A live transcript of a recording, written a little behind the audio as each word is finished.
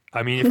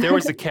I mean, if there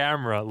was a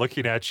camera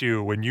looking at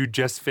you when you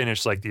just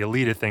finished like the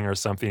Alita thing or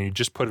something, and you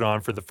just put it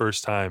on for the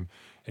first time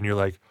and you're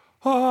like,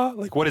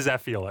 like, what does that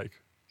feel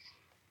like?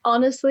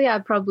 Honestly,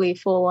 I'd probably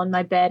fall on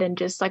my bed and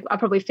just like, I'd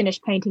probably finish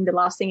painting the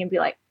last thing and be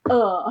like,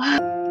 oh.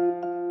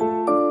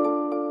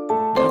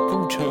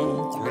 Welcome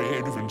to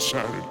Creative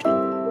Insanity.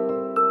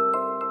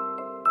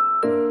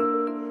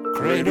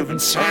 Creative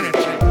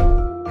Insanity.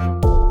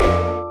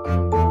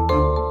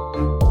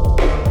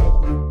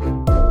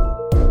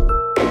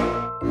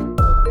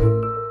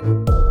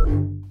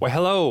 Well,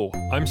 hello,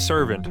 I'm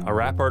Servant, a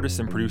rap artist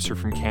and producer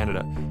from Canada,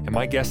 and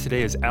my guest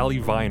today is Ali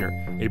Viner,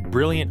 a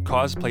brilliant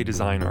cosplay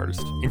design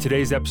artist. In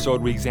today's episode,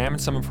 we examine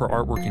some of her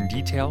artwork in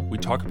detail, we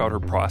talk about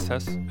her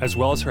process, as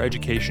well as her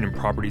education in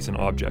properties and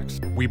objects.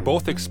 We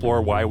both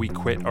explore why we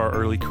quit our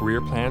early career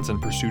plans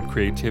and pursued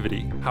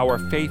creativity, how our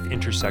faith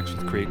intersects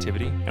with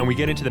creativity, and we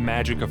get into the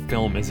magic of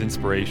film as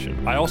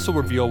inspiration. I also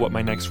reveal what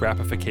my next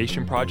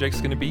rapification project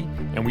is going to be,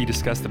 and we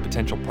discuss the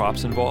potential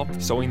props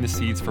involved, sowing the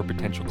seeds for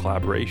potential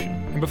collaboration.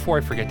 And before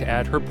I forget to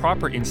add, her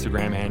proper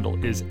Instagram handle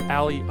is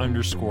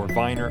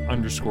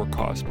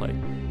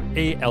Ali_Viner_cosplay.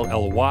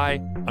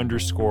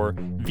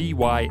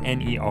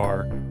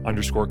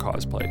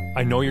 ALLY_VYNER_cosplay.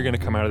 I know you're going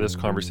to come out of this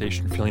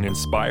conversation feeling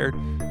inspired.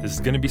 This is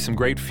going to be some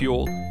great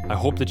fuel. I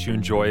hope that you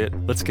enjoy it.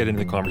 Let's get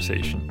into the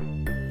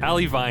conversation.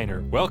 Ali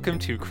Viner, welcome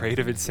to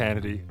Creative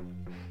Insanity.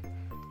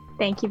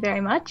 Thank you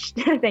very much.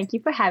 Thank you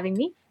for having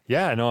me.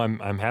 Yeah, no,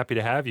 I'm happy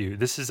to have you.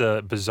 This is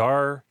a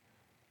bizarre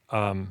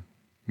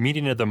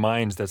meeting of the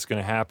minds that's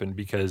going to happen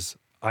because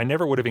I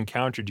never would have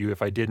encountered you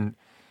if I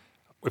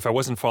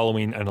wasn't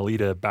following an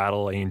Alita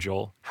Battle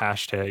Angel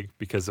hashtag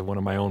because of one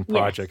of my own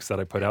projects that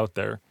I put out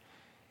there.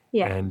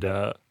 Yeah. And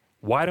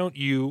why don't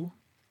you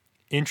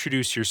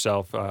introduce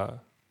yourself to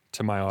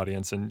my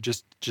audience and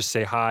just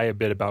say hi a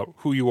bit about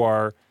who you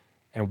are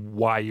and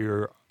why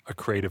you're a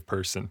creative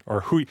person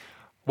or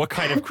what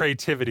kind of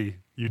creativity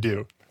you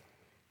do.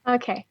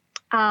 Okay.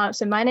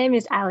 So my name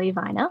is Ali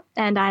Viner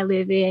and I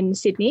live in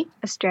Sydney,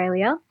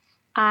 Australia.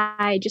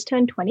 I just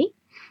turned 20.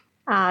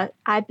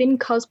 I've been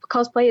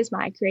cosplay is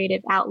my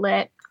creative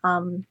outlet,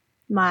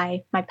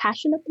 my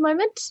passion at the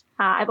moment.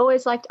 I've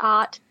always liked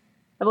art.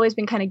 I've always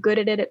been kind of good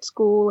at it at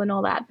school and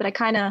all that, but I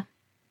kind of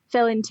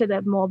fell into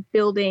the more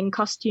building,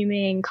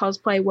 costuming,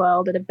 cosplay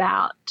world at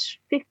about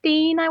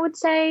 15, I would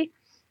say,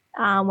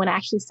 when I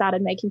actually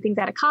started making things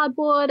out of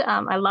cardboard.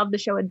 I love the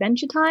show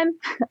Adventure Time,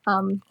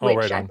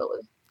 which I thought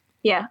was,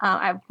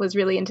 I was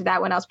really into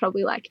that when I was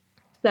probably like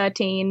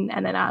 13,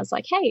 and then I was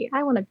like, hey,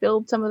 I want to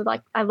build some of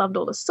I loved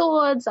all the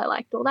swords, I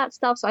liked all that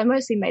stuff, so I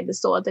mostly made the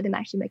swords. I didn't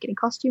actually make any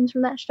costumes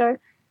from that show,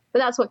 but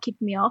that's what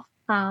kicked me off.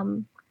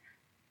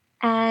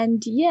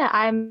 And yeah,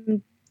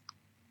 I'm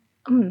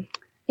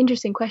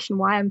interesting question,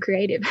 why I'm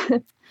creative.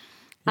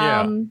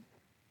 I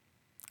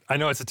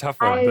know it's a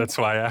tough one, that's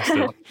why I asked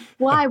it.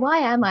 Why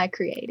am I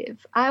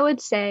creative? I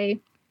would say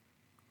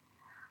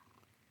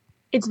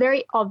it's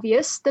very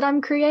obvious that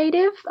I'm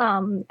creative,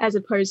 as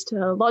opposed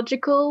to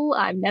logical.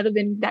 I've never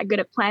been that good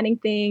at planning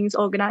things,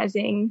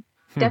 organizing.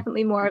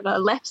 Definitely more of a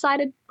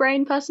left-sided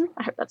brain person.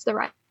 I hope that's the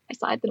right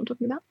side that I'm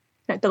talking about.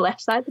 No, the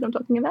left side that I'm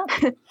talking about.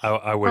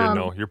 I wouldn't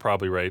know. You're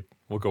probably right.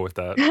 We'll go with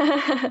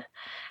that.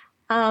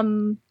 I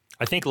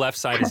think left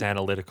side is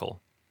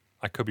analytical.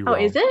 I could be wrong.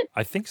 Oh, is it?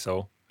 I think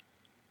so.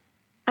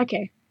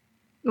 Okay.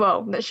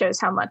 Well, that shows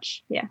how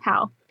much I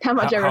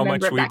remember. How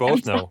much we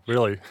both know,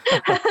 really.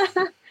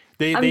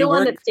 I'm the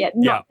one that's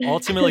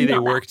ultimately they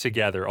work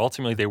together.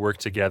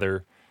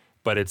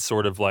 But it's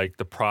sort of like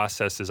the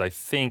processes, I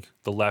think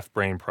the left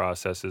brain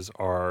processes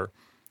are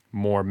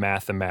more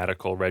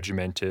mathematical,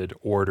 regimented,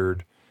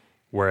 ordered,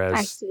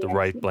 whereas the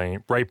right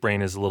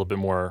brain is a little bit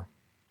more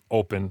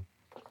open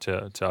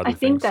to other things. I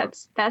think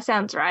that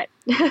sounds right.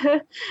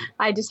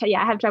 I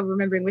have trouble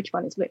remembering which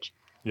one is which.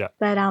 Yeah.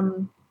 But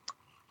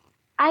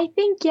I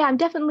think, I'm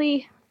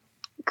definitely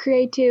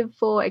creative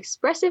for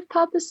expressive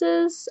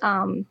purposes.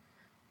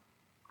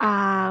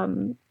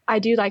 I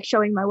do like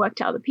showing my work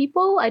to other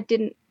people. I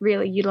didn't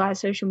really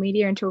utilize social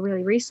media until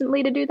really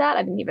recently to do that.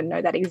 I didn't even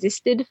know that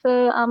existed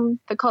for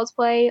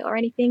cosplay or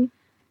anything.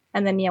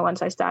 And then,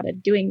 once I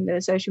started doing the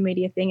social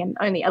media thing, and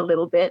only a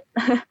little bit,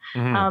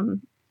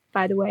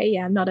 by the way,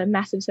 I'm not a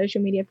massive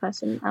social media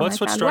person. Well, that's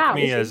what struck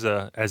me as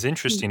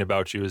interesting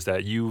about you is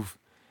that you've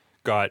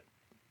got,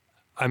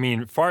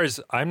 far as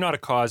I'm not a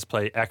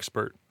cosplay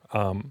expert.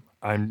 I'm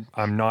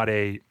not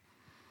a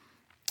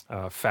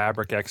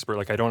fabric expert.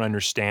 Like, I don't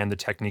understand the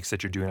techniques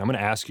that you're doing. I'm going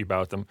to ask you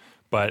about them.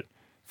 But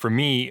for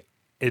me,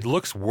 it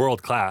looks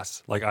world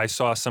class. Like, I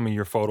saw some of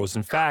your photos.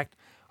 In fact,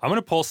 I'm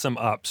going to pull some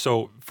up.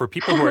 So for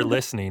people who are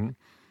listening,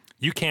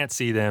 you can't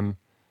see them,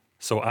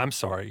 so I'm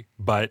sorry.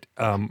 But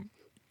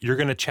you're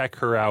going to check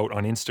her out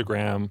on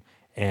Instagram,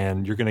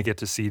 and you're going to get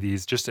to see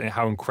these, just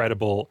how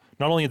incredible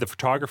not only the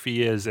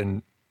photography is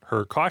and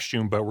her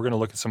costume, but we're going to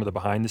look at some of the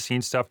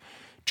behind-the-scenes stuff.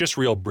 Just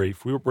real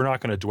brief. We're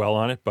not going to dwell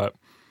on it, but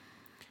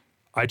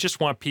I just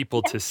want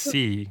people to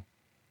see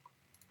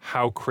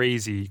how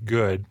crazy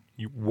good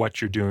what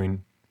you're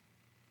doing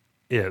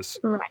is.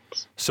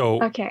 Right.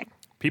 So okay.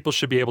 people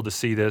should be able to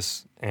see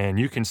this, and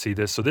you can see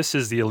this. So this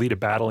is the Alita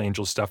Battle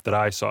Angel stuff that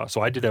I saw.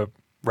 So I did a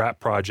wrap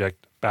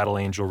project, Battle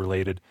Angel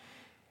related,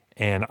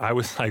 and I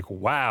was like,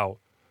 wow,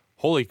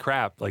 holy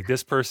crap, like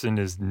this person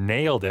has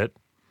nailed it.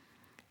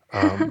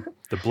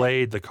 The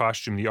blade, the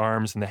costume, the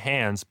arms, and the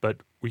hands, but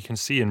we can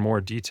see in more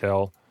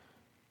detail.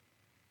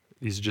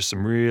 These are just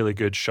some really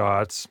good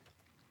shots.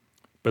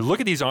 But look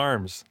at these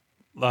arms.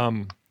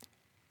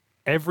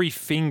 Every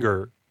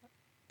finger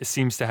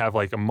seems to have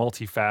like a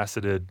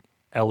multifaceted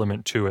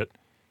element to it.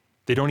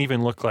 They don't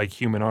even look like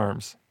human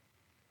arms.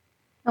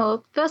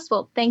 Oh, first of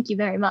all, thank you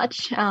very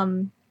much.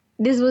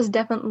 This was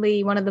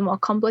definitely one of the more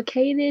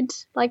complicated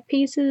like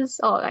pieces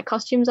or like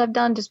costumes I've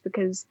done, just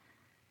because,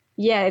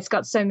 yeah, it's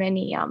got so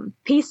many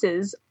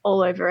pieces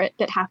all over it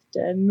that have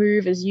to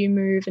move as you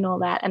move and all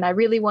that. And I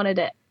really wanted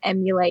to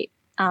emulate,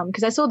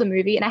 because I saw the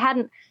movie and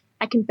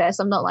I confess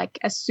I'm not like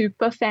a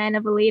super fan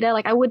of Alita.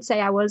 Like I would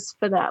say I was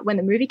when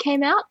the movie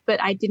came out,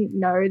 but I didn't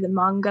know the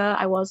manga.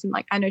 I wasn't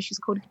like, I know she's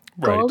called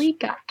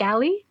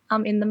Gali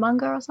in the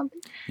manga or something.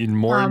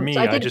 More than me,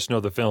 I just know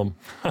the film.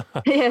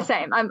 Yeah,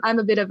 same. I'm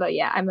a bit of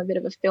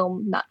a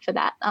film nut for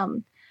that.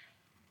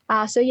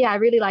 So yeah, I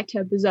really liked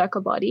her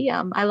berserker body.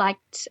 I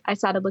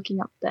started looking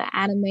up the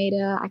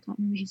animator. I can't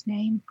remember his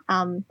name.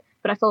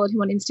 But I followed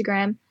him on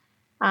Instagram.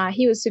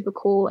 He was super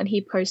cool, and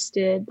he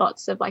posted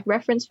lots of like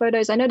reference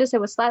photos. I noticed they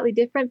were slightly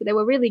different, but they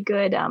were really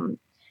good.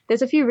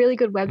 There's a few really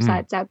good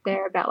websites out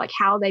there about like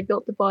how they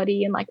built the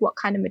body and like what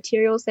kind of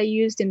materials they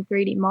used in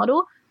 3D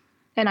model.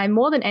 And I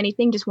more than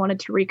anything just wanted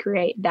to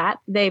recreate that.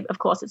 Of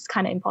course, it's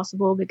kind of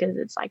impossible because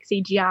it's like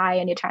CGI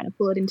and you're trying to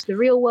pull it into the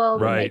real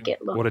world and make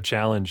it look. What a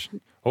challenge!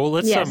 Oh,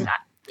 let's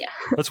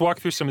let's walk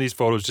through some of these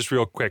photos just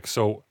real quick.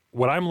 So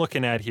what I'm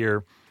looking at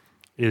here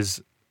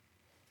is.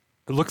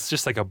 It looks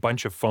just like a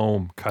bunch of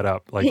foam cut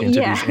up like into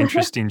these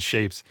interesting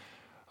shapes.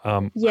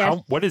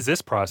 What is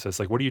this process?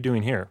 Like, what are you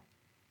doing here?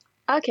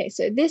 Okay,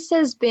 so this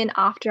has been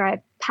after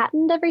I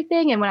patterned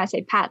everything. And when I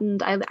say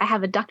patterned, I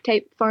have a duct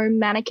tape foam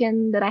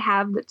mannequin that I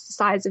have that's the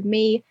size of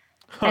me.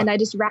 And I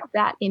just wrap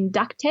that in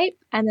duct tape.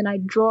 And then I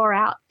draw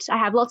out. I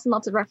have lots and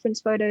lots of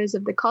reference photos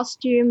of the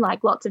costume,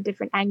 like lots of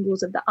different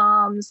angles of the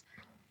arms.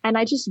 And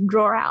I just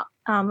draw out,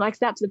 like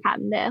that's the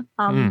pattern there,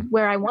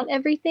 where I want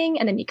everything.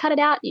 And then you cut it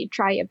out. You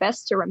try your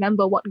best to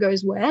remember what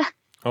goes where.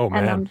 Oh,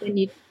 man. And then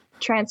you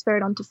transfer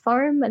it onto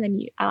foam. And then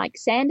I like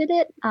sanded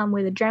it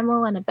with a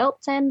Dremel and a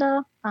belt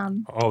sander.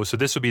 So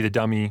this would be the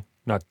dummy,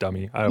 not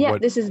dummy.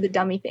 This is the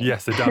dummy thing.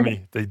 Yes, the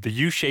dummy, the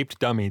U-shaped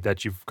dummy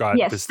that you've got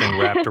this thing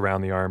wrapped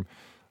around the arm.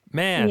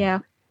 Man.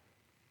 Yeah.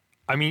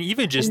 I mean,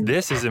 even just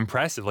this is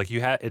impressive. Like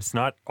it's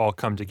not all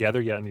come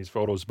together yet in these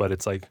photos, but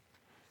it's like,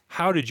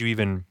 how did you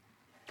even...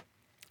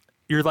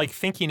 You're like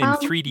thinking in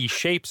 3D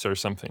shapes or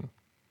something.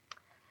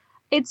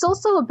 It's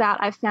also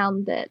about, I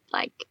found that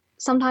like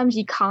sometimes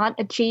you can't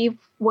achieve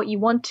what you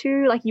want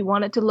to. Like you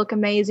want it to look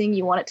amazing.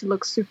 You want it to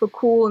look super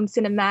cool and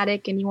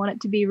cinematic, and you want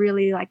it to be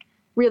really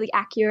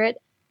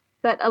accurate.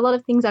 But a lot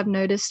of things I've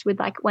noticed with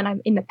like when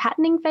I'm in the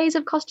patterning phase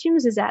of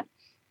costumes is that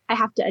I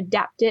have to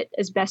adapt it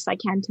as best I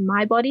can to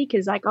my body.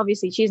 Because like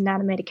obviously she's an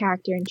animated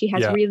character and she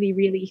has really,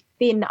 really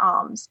thin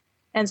arms.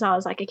 And so I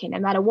was like, okay, no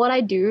matter what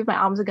I do, my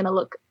arms are going to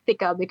look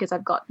thicker because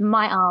I've got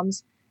my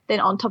arms. Then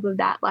on top of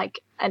that,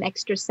 like an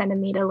extra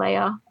centimeter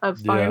layer of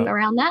foam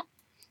around that.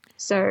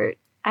 So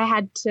I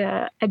had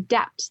to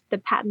adapt the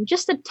pattern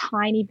just a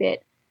tiny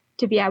bit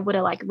to be able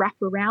to like wrap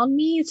around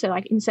me. So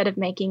like instead of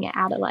making it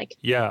out of like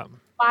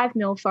 5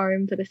 mil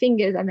foam for the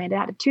fingers, I made it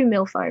out of 2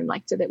 mil foam,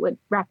 like so that it would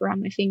wrap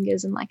around my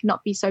fingers and like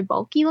not be so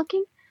bulky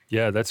looking.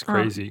 Yeah, that's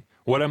crazy.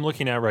 What I'm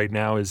looking at right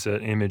now is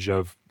an image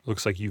of,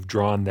 looks like you've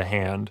drawn the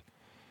hand.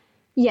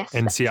 Yes.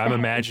 And see, I'm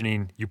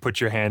imagining you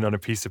put your hand on a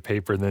piece of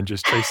paper and then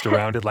just traced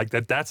around it like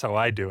that. That's how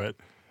I do it.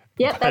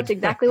 Yeah, that's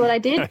exactly what I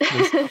did.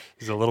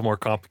 It's a little more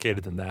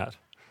complicated than that.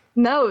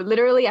 No,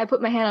 literally, I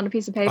put my hand on a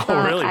piece of paper.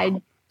 Oh,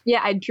 really?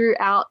 I drew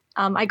out,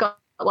 I got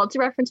lots of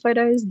reference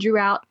photos, drew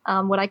out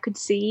what I could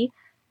see.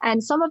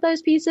 And some of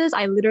those pieces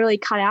I literally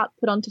cut out,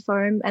 put onto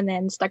foam, and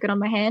then stuck it on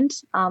my hand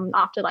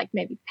after like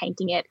maybe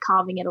painting it,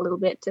 carving it a little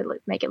bit to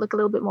make it look a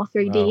little bit more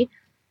 3D. Wow.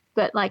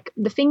 But like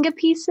the finger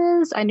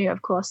pieces, I knew,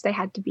 of course, they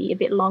had to be a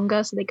bit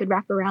longer so they could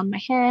wrap around my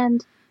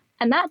hand.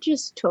 And that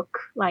just took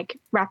like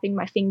wrapping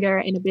my finger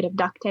in a bit of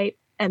duct tape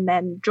and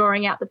then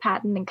drawing out the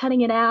pattern and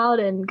cutting it out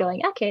and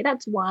going, okay,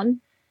 that's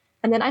one.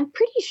 And then I'm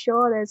pretty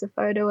sure there's a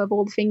photo of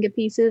all the finger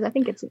pieces. I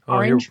think it's an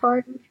orange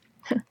foam.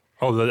 That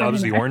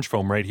was the orange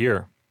foam right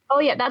here. Oh,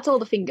 yeah, that's all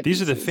the finger pieces.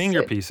 These are the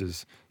finger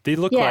pieces. They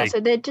look like so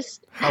they're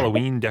just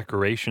Halloween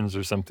decorations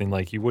or something,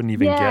 like you wouldn't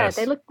even guess.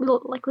 Yeah, they look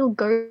like little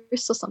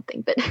ghosts or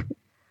something, but...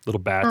 Little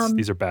bats.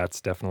 These are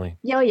bats, definitely.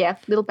 Yeah,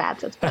 little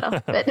bats. That's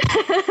better. But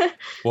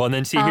well, and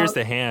then see, here's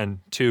the hand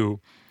too.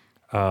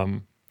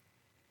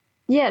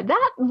 Yeah,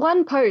 that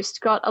one post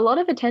got a lot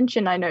of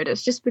attention, I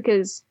noticed, just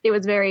because it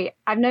was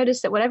I've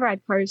noticed that whatever I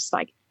post,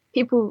 like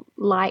people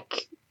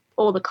like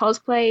all the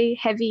cosplay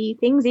heavy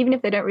things, even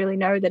if they don't really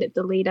know that it's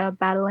Alita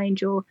Battle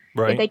Angel.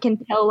 Right. If they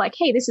can tell like,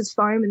 hey, this is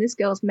foam and this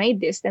girl's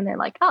made this, then they're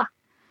like,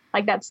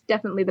 like that's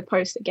definitely the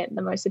posts that get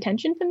the most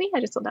attention for me. I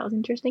just thought that was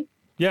interesting.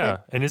 Yeah.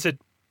 And is it,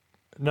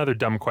 another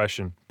dumb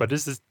question, but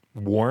is this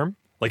warm?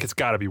 Like it's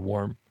got to be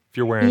warm if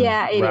you're wearing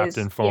it wrapped is.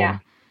 in foam. Yeah.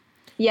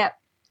 Yep.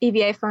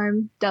 EVA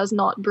foam does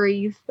not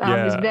breathe.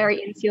 It's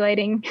very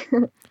insulating.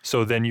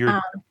 So then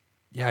you're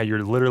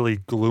literally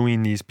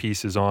gluing these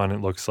pieces on. It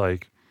looks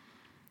like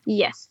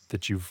yes.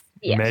 that you've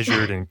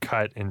measured and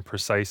cut and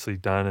precisely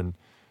done. And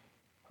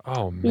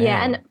oh man.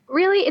 Yeah, and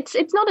really,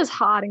 it's not as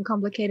hard and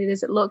complicated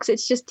as it looks.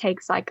 It just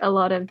takes like a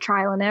lot of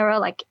trial and error.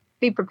 Like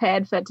be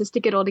prepared to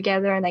stick it all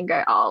together and then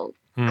go, oh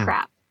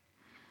crap,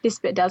 this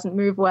bit doesn't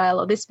move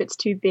well or this bit's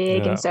too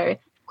big. And so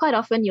quite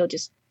often you'll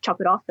just chop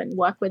it off and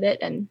work with it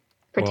and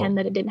pretend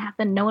that it didn't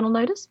happen. No one will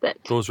notice. But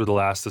those were the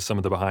last of some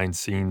of the behind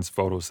scenes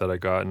photos that I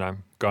got, and I've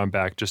gone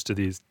back just to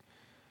these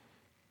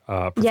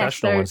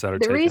professional ones that are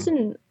taken. The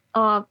reason,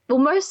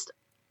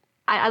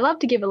 I love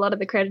to give a lot of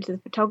the credit to the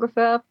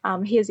photographer.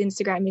 His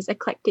Instagram is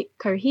Eclectic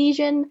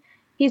Cohesion.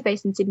 He's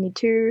based in Sydney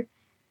too.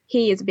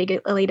 He is a big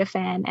Alita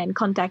fan and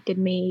contacted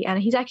me. And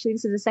this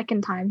is the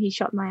second time he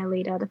shot my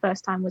Alita. The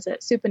first time was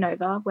at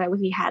Supernova, where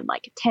he had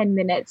like 10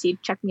 minutes.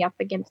 He'd chuck me up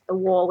against the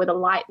wall with a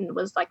light, and it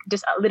was like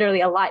just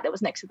literally a light that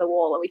was next to the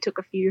wall. And we took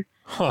a few,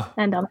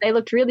 and they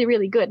looked really,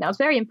 really good. And I was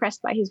very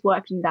impressed by his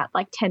work in that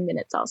like 10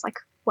 minutes. I was like,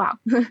 wow,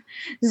 this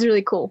is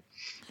really cool.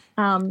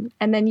 And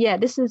then,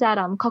 this is at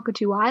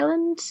Cockatoo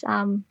Island.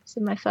 So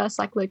my first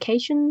like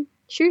location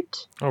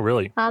shoot. Oh,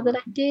 really? That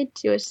I did.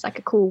 It was like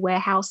a cool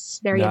warehouse,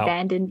 very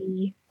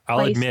abandoned-y.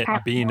 I'll admit,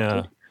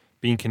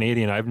 being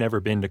Canadian, I've never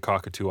been to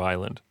Cockatoo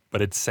Island,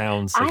 but it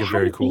sounds like a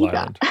very cool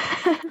island.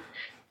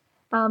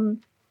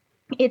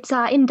 It's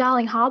in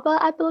Darling Harbour,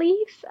 I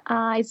believe.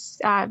 It's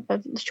a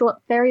short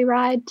ferry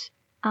ride,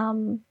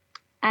 and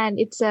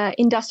it's an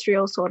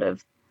industrial sort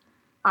of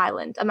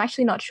island. I'm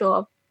actually not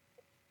sure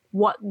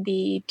what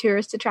the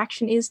tourist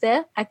attraction is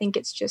there. I think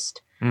it's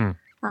just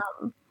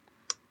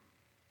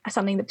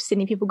something that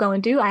Sydney people go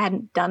and do. I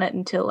hadn't done it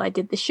until I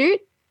did the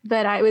shoot.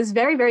 But it was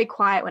very, very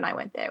quiet when I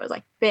went there. It was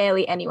like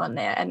barely anyone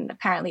there. And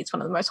apparently it's one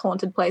of the most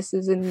haunted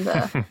places in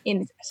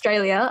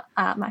Australia.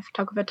 My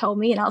photographer told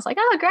me, and I was like,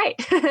 oh,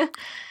 great.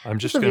 I'm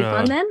just going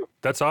to,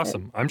 that's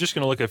awesome. I'm just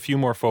going to look at a few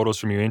more photos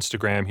from your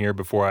Instagram here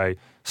before I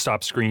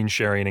stop screen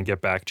sharing and get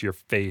back to your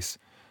face.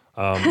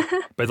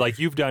 But like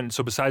you've done,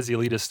 so besides the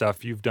Alita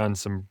stuff, you've done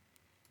some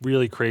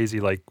really crazy,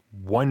 like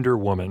Wonder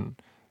Woman.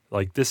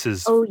 Like this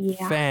is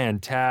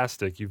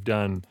fantastic. You've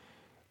done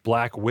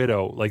Black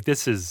Widow. Like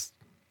this is,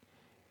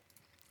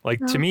 like,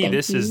 to me,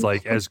 this is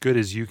like as good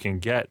as you can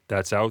get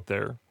that's out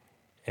there.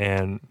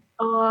 And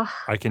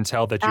I can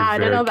tell that you're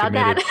very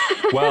committed.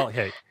 That. Well,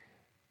 hey,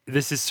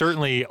 this is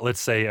certainly, let's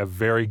say, a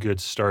very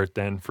good start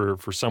then for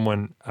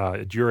someone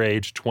at your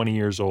age, 20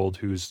 years old,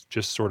 who's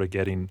just sort of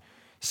getting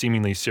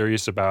seemingly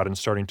serious about and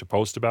starting to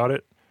post about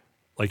it.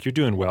 Like, you're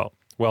doing well.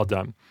 Well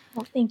done.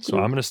 Well, thank you. So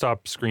I'm going to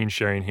stop screen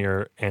sharing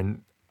here.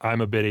 And I'm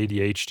a bit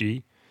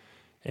ADHD.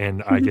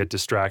 And I get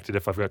distracted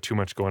if I've got too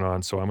much going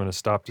on. So I'm going to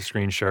stop the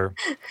screen share.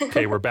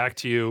 Okay, we're back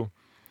to you.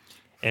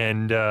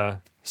 And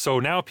so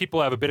now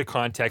people have a bit of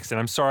context. And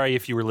I'm sorry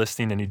if you were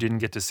listening and you didn't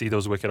get to see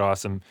those wicked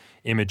awesome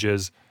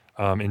images.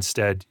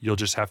 Instead, you'll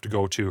just have to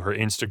go to her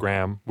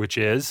Instagram, which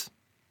is?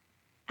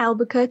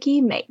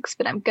 Albuquerque Makes.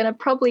 But I'm going to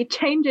probably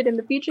change it in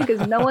the future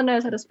because no one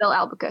knows how to spell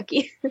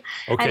Albuquerque. Okay.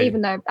 And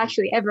even though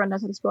actually everyone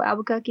knows how to spell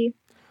Albuquerque,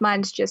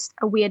 mine's just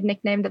a weird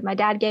nickname that my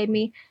dad gave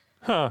me.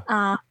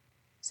 Huh.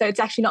 So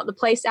it's actually not the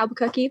place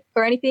Albuquerque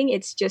or anything.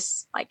 It's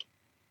just like,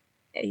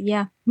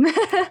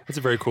 It's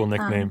a very cool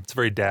nickname. It's a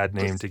very dad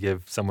name to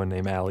give someone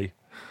named Allie.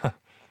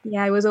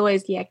 Yeah, it was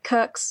always,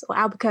 Kirk's or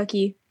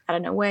Albuquerque. I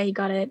don't know where he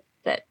got it,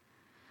 but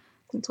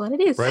that's what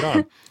it is. Right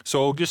on.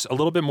 So just a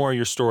little bit more of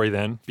your story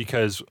then,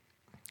 because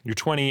you're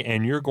 20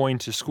 and you're going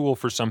to school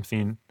for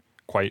something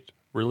quite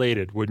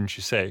related, wouldn't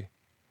you say?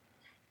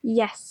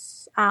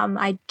 Yes.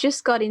 I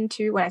just got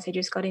into, when I say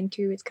just got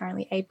into, it's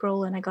currently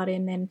April, and I got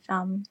in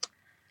and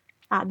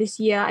this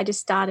year I just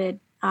started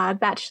a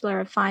Bachelor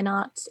of Fine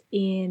Arts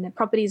in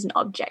Properties and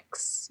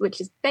Objects, which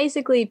is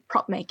basically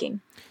prop making.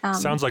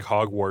 Sounds like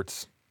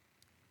Hogwarts.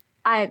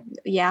 I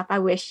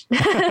wish.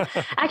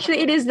 Actually,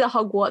 it is the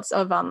Hogwarts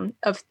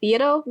of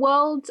theater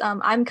world.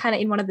 I'm kind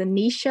of in one of the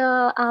niche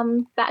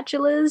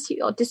bachelors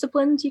or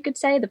disciplines, you could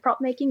say, the prop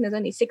making. There's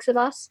only 6 of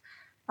us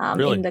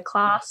Really? in the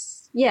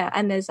class. Yeah,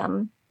 and there's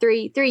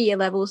 3 year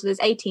levels. So there's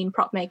 18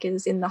 prop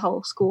makers in the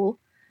whole school.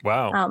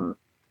 Wow.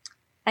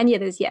 And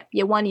there's year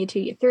 1, year 2,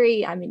 year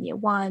 3. I'm in year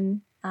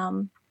 1.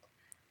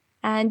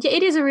 And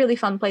it is a really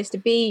fun place to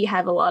be. You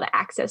have a lot of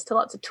access to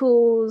lots of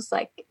tools.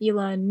 Like you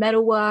learn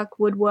metalwork,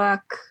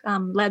 woodwork,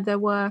 leather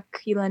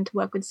work. You learn to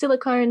work with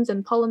silicones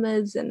and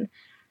polymers and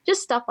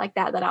just stuff like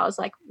that I was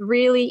like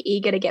really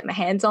eager to get my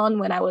hands on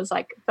when I was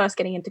like first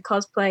getting into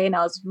cosplay, and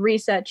I was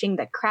researching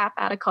the crap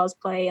out of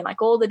cosplay and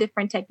like all the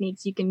different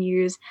techniques you can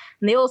use.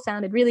 And they all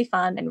sounded really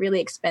fun and really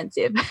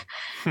expensive.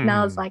 And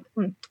I was like,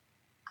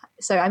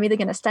 So I'm either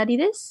going to study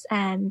this,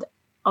 and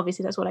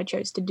obviously that's what I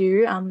chose to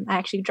do. I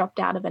actually dropped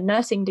out of a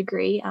nursing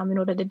degree in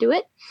order to do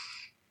it,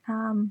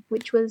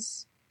 which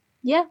was,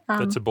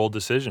 that's a bold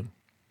decision.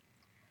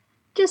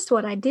 just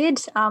what I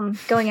did.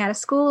 Going out of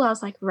school, I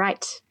was like,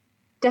 right,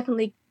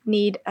 definitely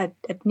need a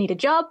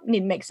job, need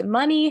to make some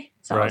money.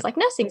 So I was like,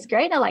 nursing's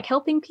great. I like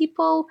helping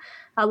people.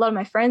 A lot of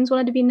my friends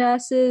wanted to be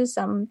nurses.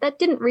 That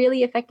didn't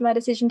really affect my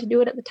decision to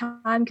do it at the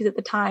time, because at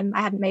the time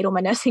I hadn't made all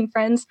my nursing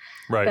friends.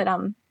 Right.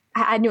 But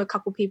I knew a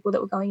couple people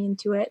that were going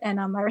into it, and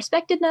I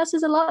respected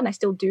nurses a lot, and I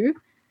still do.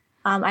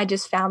 I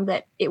just found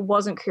that it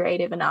wasn't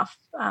creative enough.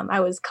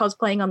 I was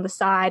cosplaying on the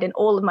side, and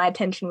all of my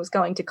attention was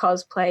going to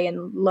cosplay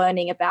and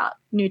learning about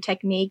new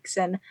techniques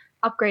and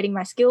upgrading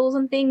my skills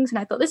and things. And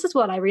I thought, this is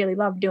what I really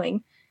love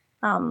doing.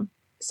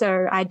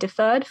 So I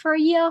deferred for a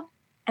year,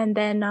 and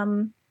then,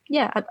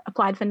 I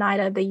applied for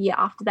NIDA the year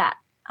after that,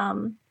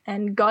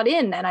 and got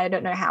in. And I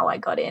don't know how I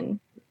got in.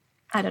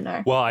 I don't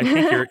know. Well, I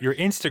think your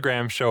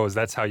Instagram shows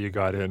that's how you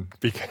got in,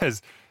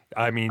 because,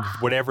 I mean,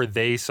 whatever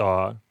they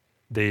saw,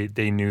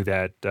 they knew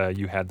that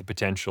you had the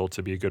potential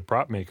to be a good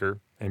prop maker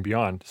and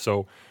beyond.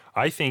 So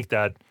I think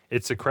that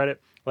it's a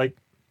credit. Like,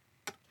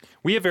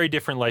 we have very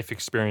different life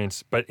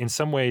experience, but in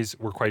some ways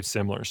we're quite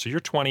similar. So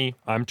you're 20,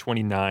 I'm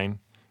 29.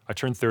 I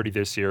turned 30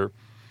 this year.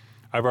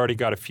 I've already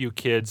got a few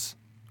kids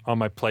on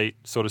my plate,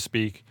 so to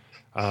speak.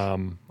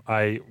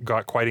 I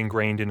got quite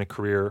ingrained in a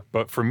career.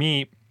 But for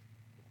me,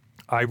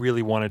 I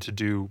really wanted to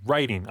do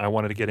writing. I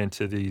wanted to get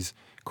into these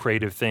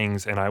creative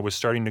things, and I was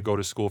starting to go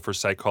to school for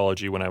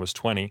psychology when I was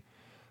 20.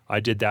 I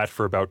did that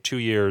for about 2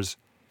 years,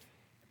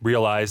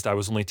 realized I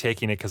was only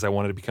taking it because I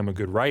wanted to become a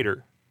good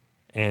writer.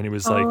 And it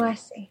was I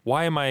see.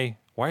 why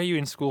are you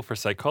in school for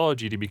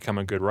psychology to become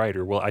a good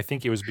writer? Well, I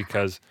think it was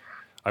because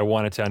I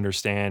wanted to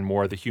understand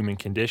more of the human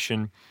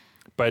condition.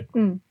 But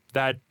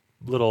that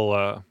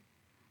little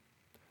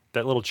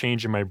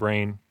change in my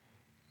brain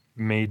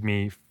made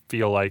me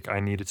feel like I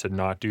needed to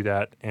not do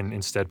that and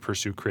instead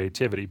pursue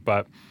creativity.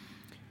 But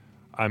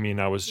I mean,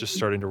 I was just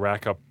starting to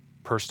rack up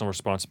personal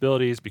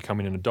responsibilities,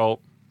 becoming an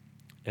adult,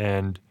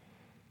 and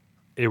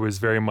it was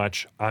very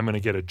much, I'm going to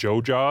get a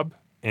Joe job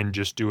and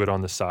just do it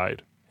on the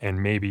side,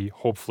 and maybe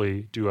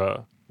hopefully do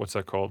a, what's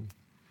that called?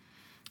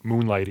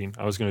 Moonlighting.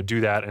 I was going to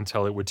do that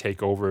until it would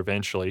take over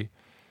eventually.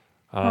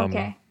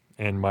 Okay.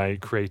 And my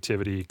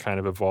creativity kind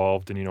of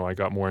evolved, and, I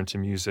got more into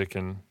music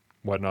and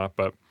whatnot,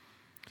 but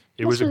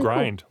it was a really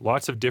grind. Cool.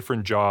 Lots of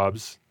different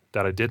jobs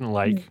that I didn't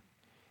like,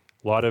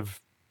 a lot of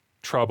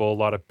trouble, a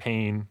lot of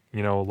pain, a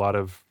lot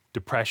of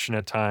depression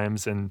at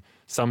times, and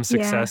some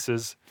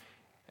successes.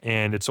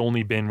 And it's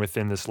only been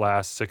within this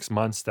last 6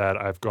 months that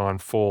I've gone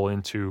full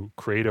into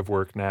creative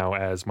work now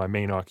as my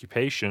main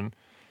occupation.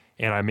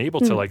 And I'm able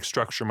to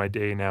structure my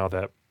day now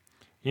that,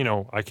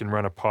 I can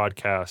run a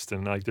podcast,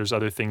 and there's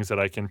other things that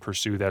I can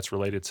pursue that's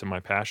related to my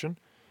passion.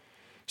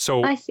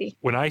 So I see.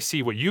 When I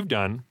see what you've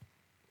done,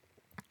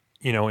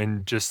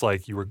 and just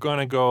you were going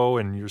to go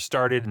and you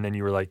started, and then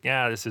you were like,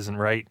 yeah, this isn't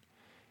right.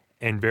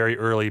 And very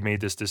early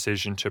made this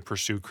decision to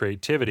pursue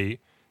creativity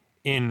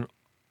in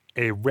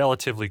a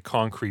relatively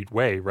concrete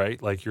way,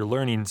 right? Like, you're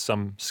learning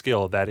some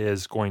skill that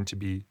is going to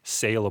be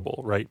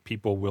saleable, right?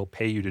 People will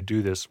pay you to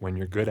do this when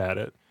you're good at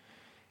it.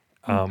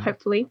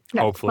 Hopefully.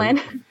 That's the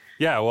plan.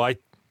 Yeah, well,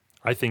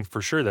 I think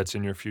for sure that's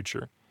in your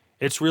future.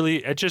 It's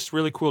just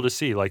really cool to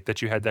see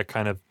that you had that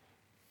kind of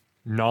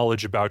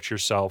knowledge about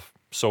yourself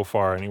so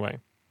far anyway.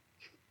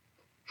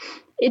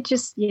 It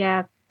just,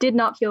 did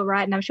not feel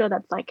right. And I'm sure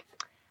that's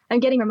I'm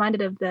getting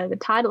reminded of the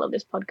title of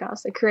this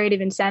podcast, The Creative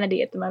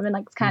Insanity, at the moment.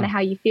 It's kind of how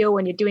you feel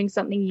when you're doing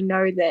something,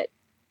 that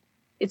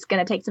it's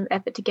going to take some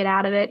effort to get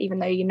out of it, even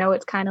though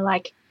it's kind of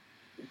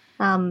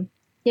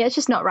it's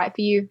just not right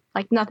for you.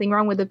 Nothing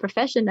wrong with the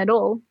profession at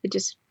all. It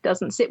just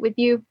doesn't sit with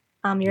you.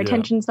 Your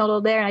attention's not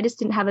all there. And I just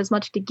didn't have as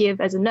much to give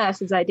as a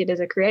nurse as I did as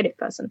a creative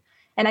person.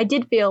 And I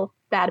did feel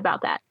bad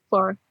about that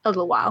for a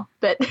little while.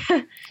 But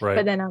right.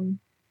 But then,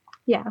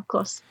 of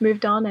course,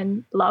 moved on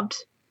and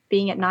loved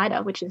being at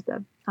NIDA, which is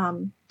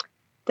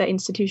the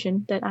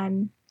institution that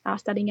I'm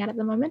studying at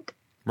the moment.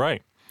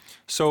 Right.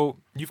 So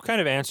you've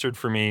kind of answered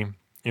for me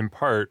in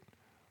part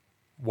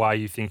why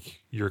you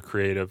think you're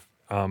creative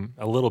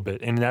a little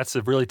bit. And that's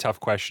a really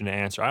tough question to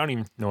answer. I don't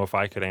even know if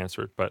I could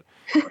answer it, but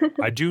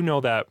I do know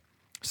that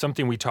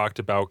something we talked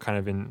about kind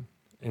of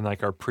in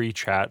our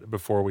pre-chat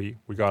before we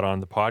got on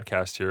the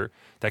podcast here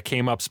that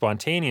came up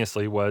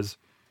spontaneously was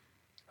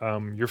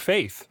your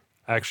faith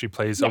actually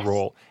plays a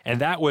role. And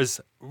that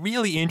was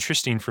really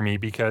interesting for me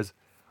because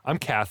I'm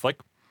Catholic.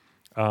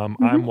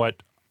 I'm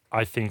what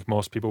I think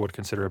most people would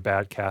consider a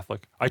bad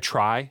Catholic. I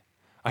try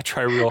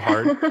real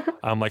hard.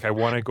 I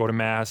want to go to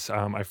Mass.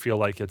 I feel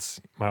like it's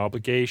my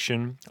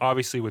obligation.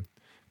 Obviously, with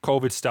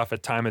COVID stuff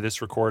at time of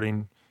this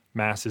recording,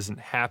 Mass isn't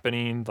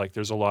happening.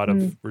 There's a lot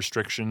of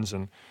restrictions,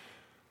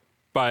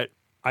 but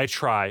I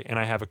try, and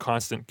I have a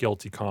constant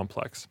guilty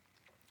complex.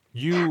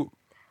 You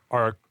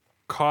are a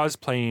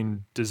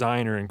cosplaying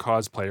designer and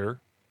cosplayer,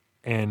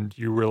 and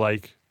you were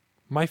like,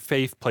 my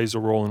faith plays a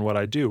role in what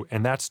I do.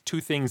 And that's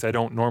two things I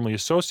don't normally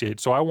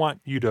associate. So I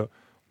want you to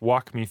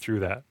walk me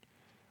through that.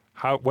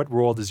 What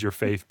role does your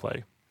faith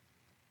play?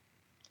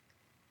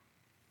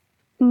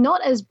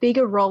 Not as big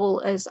a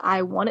role as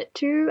I want it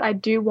to. I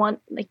do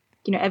want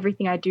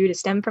everything I do to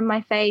stem from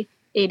my faith.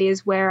 it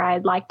is where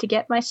I'd like to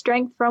get my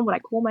strength from, what I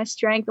call my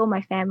strength, or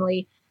my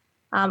family.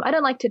 I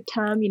don't like to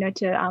term,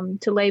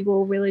 to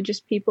label religious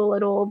people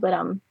at all, but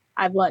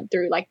I've learned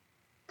through like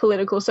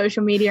political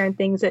social media and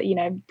things that,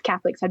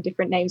 Catholics have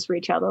different names for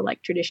each other,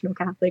 like traditional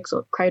Catholics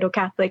or cradle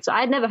Catholics. So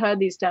I'd never heard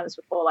these terms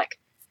before, like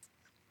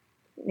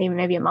even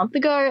maybe a month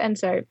ago. And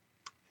so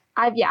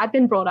I've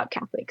been brought up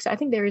Catholic. So I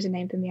think there is a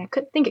name for me. I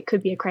could think it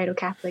could be a cradle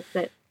Catholic,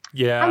 but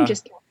yeah, I'm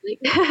just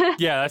Catholic.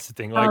 Yeah, that's the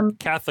thing. Like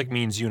Catholic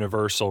means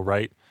universal,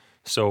 right?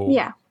 So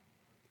yeah,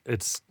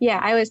 it's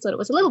I always thought it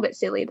was a little bit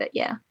silly that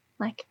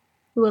like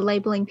we were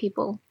labeling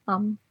people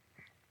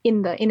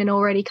in an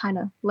already kind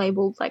of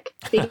labeled like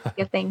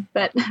bigger thing.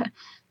 But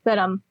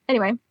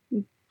anyway,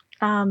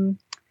 how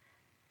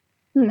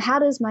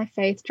does my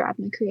faith drive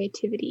my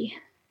creativity?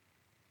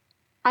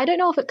 I don't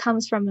know if it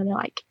comes from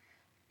like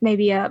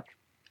maybe a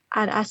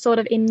sort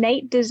of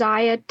innate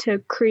desire to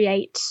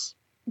create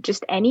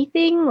just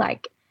anything.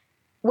 Like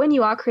when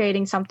you are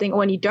creating something or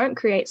when you don't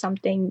create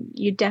something,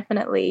 you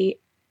definitely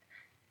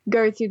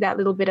go through that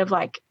little bit of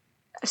like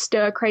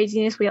stir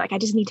craziness where you're like, I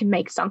just need to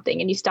make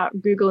something, and you start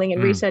Googling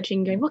and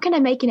researching, going, what can I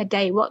make in a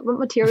day? What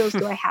materials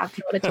do I have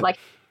in order to like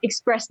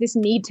express this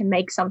need to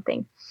make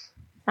something?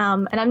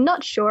 And I'm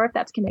not sure if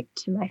that's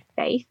connected to my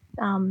faith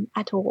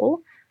at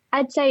all.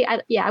 I'd say,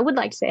 I would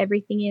like to say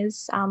everything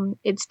is.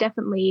 It's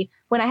definitely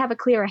when I have a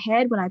clearer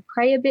head, when I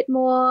pray a bit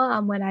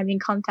more, when I'm in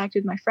contact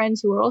with my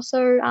friends who are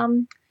also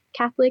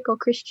Catholic or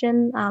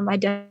Christian, I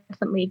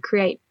definitely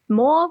create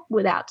more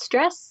without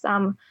stress.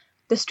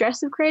 The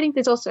stress of creating,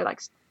 there's also like,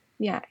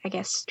 I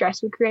guess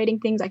stress with creating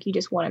things. Like you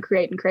just want to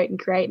create and create and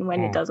create. And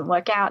when it doesn't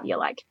work out, you're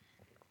like,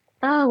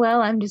 oh,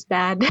 well, I'm just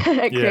bad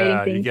at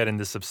creating things. You get in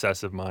this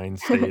obsessive mind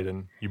state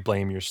and you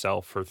blame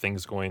yourself for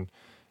things going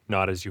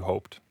not as you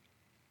hoped.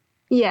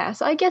 Yeah,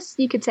 so I guess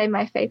you could say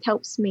my faith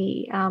helps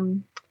me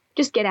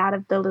just get out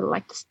of the little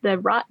like the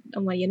rut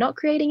and where you're not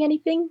creating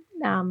anything.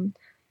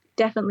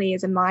 Definitely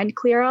is a mind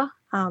clearer.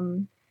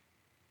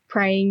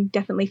 Praying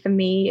definitely for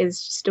me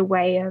is just a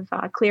way of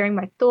clearing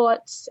my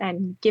thoughts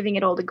and giving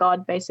it all to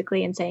God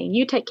basically and saying,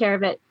 you take care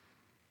of it,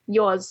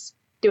 yours,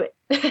 do it,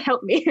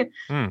 help me,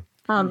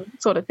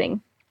 sort of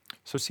thing.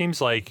 So it seems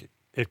like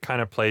it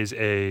kind of plays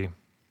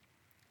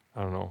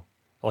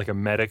like a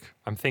medic.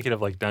 I'm thinking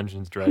of like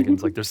Dungeons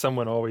Dragons. Like there's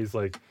someone always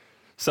like,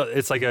 so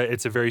it's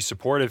a very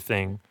supportive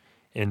thing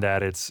in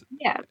that it's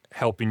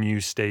helping you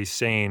stay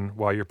sane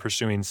while you're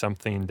pursuing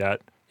something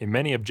that in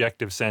many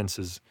objective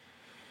senses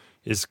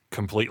is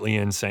completely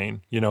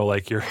insane.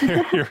 Like you're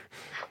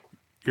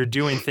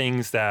doing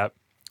things that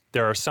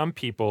there are some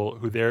people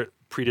who their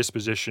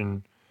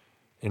predisposition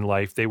in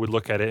life, they would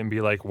look at it and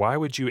be like, why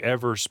would you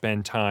ever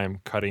spend time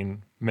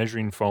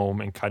measuring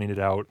foam and cutting it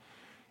out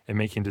and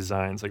making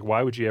designs? Like,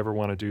 why would you ever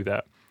want to do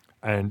that?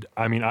 And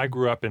I mean, I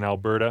grew up in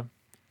Alberta,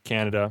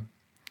 Canada.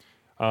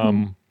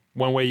 One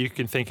way you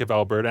can think of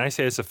Alberta, and I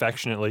say this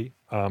affectionately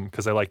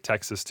because I like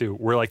Texas too.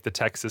 We're like the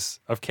Texas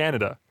of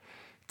Canada.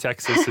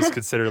 Texas is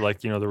considered like,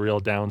 the real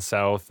down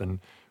south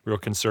and real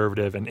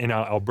conservative. And in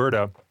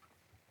Alberta,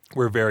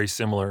 we're very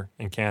similar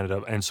in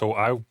Canada. And so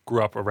I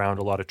grew up around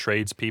a lot of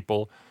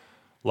tradespeople,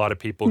 a lot of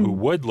people who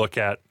would look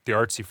at the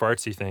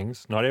artsy-fartsy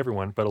things, not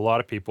everyone, but a lot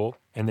of people,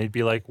 and they'd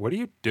be like, what are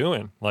you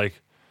doing?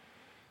 Like,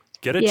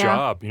 get a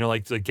job,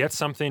 like get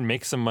something,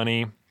 make some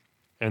money,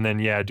 and then,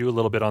 do a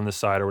little bit on the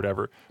side or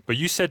whatever. But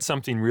you said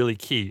something really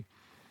key,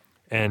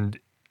 and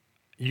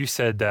you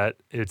said that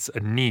it's a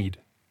need,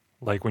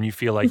 like when you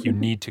feel like you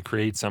need to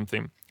create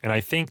something. And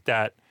I think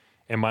that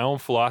in my own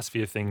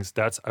philosophy of things,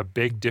 that's a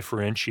big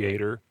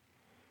differentiator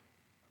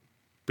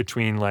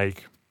between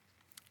like,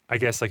 I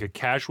guess like a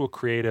casual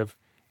creative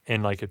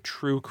and like a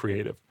true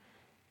creative.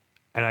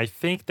 And I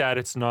think that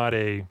it's not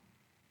a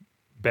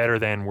better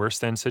than, worse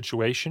than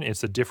situation.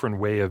 It's a different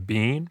way of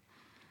being.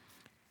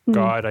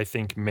 God, I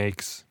think,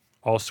 makes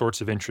all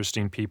sorts of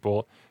interesting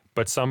people,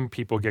 but some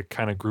people get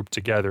kind of grouped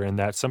together in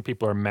that some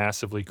people are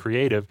massively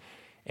creative,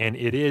 and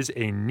it is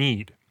a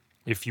need.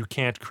 If you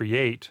can't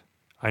create,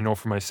 I know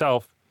for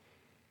myself,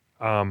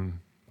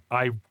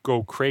 I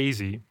go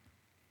crazy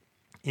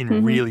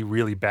in really,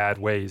 really bad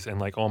ways, and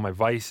like all my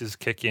vices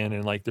kick in,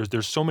 and like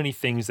there's so many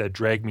things that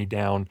drag me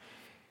down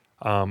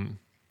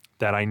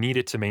that I need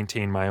it to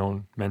maintain my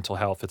own mental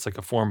health. It's like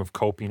a form of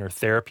coping or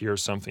therapy or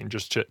something,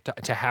 just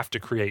to have to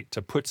create,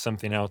 to put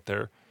something out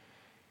there.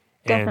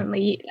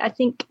 Definitely. I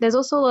think there's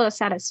also a lot of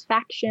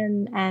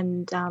satisfaction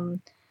and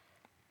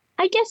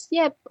I guess,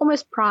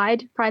 almost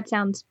pride. Pride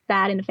sounds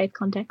bad in a faith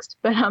context,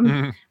 but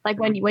like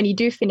when you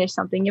do finish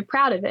something, you're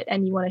proud of it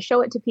and you want to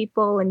show it to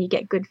people and you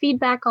get good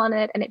feedback on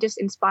it, and it just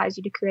inspires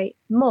you to create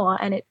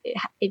more, and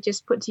it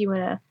just puts you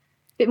in a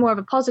bit more of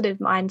a positive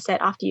mindset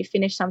after you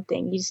finish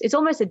something. It's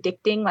almost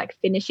addicting, like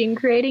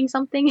creating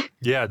something.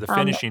 Yeah, the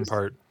finishing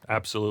part,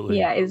 absolutely.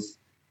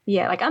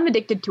 Like I'm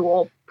addicted to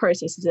all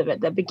processes of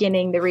it, the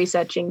beginning, the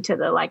researching, to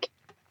the like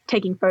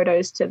taking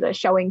photos, to the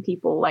showing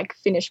people like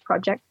finished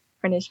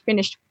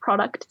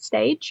product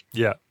stage.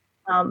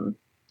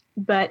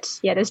 But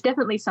there's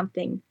definitely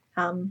something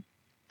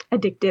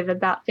addictive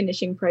about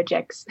finishing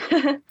projects.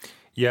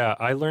 Yeah,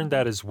 I learned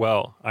that as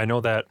well. I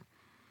know that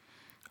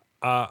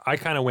I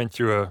kind of went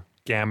through a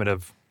gamut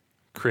of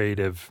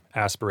creative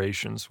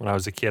aspirations. When I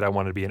was a kid, I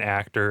wanted to be an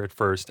actor at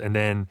first, and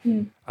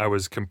then I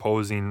was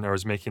composing. I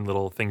was making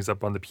little things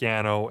up on the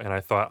piano, and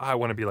I thought, I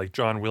want to be like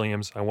John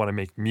Williams. I want to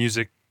make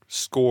music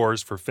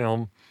scores for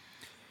film.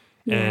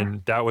 Yeah.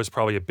 And that was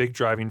probably a big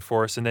driving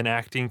force. And then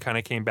acting kind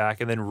of came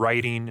back, and then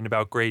writing in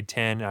about grade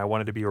 10. I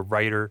wanted to be a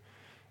writer.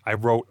 I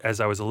wrote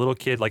as I was a little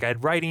kid. Like I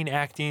had writing,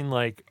 acting,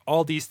 like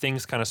all these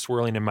things kind of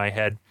swirling in my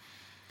head.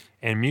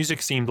 And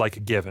music seemed like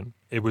a given.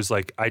 It was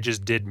like I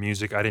just did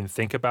music. I didn't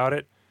think about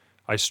it.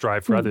 I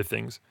strived for other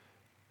things.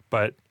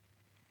 But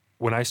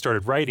when I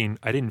started writing,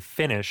 I didn't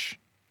finish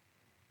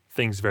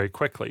things very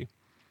quickly.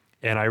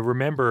 And I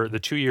remember the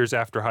 2 years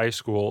after high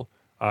school,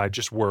 I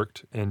just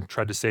worked and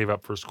tried to save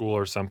up for school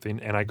or something.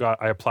 And I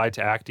applied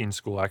to acting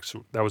school.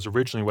 Actually, that was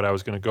originally what I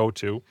was going to go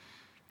to.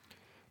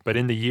 But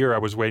in the year I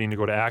was waiting to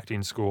go to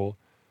acting school,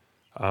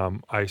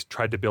 I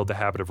tried to build the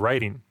habit of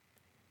writing.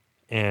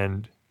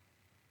 And,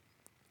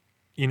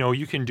 you know,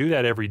 you can do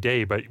that every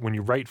day, but when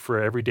you write for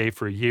every day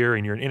for a year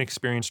and you're an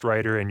inexperienced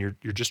writer and you're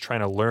just trying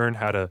to learn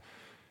how to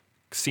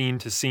scene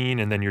to scene,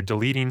 and then you're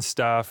deleting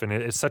stuff, and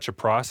it's such a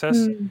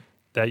process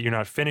that you're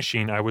not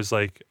finishing. I was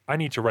like, I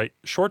need to write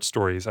short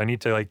stories. I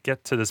need to like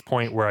get to this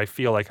point where I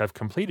feel like I've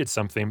completed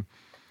something.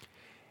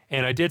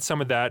 And I did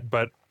some of that,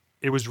 but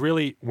it was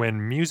really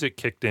when music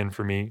kicked in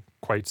for me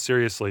quite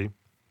seriously.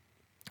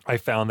 I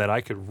found that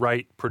I could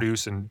write,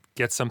 produce, and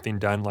get something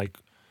done like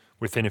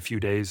within a few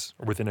days,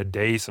 or within a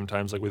day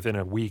sometimes, like within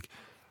a week.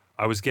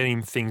 I was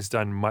getting things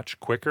done much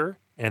quicker,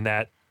 and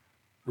that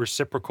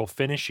reciprocal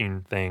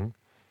finishing thing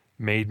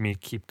made me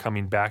keep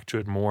coming back to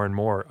it more and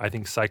more, I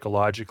think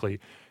psychologically,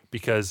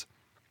 because,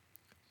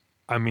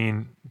 I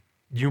mean,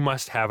 you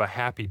must have a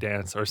happy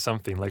dance or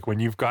something, like when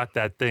you've got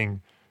that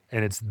thing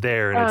and it's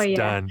there and it's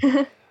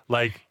done.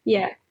 Like,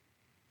 Yeah.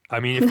 I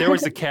mean, if there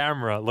was a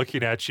camera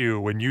looking at you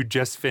when you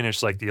just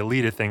finished like the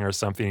Alita thing or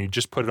something, and you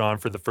just put it on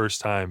for the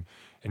first time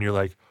and you're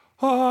like,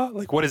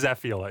 like, what does that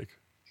feel like?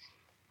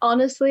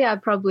 Honestly,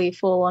 I'd probably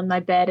fall on my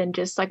bed and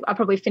just like, I'd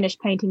probably finish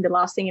painting the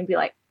last thing and be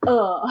like,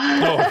 oh.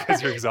 Oh,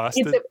 because you're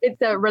exhausted?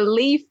 It's a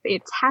relief.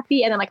 It's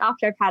happy. And then like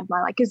after I've had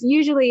my, like, because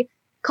usually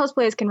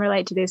cosplayers can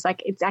relate to this.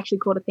 Like it's actually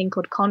called a thing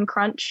called con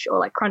crunch, or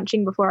like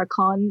crunching before a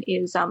con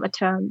is a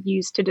term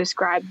used to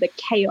describe the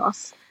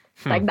chaos,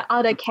 like the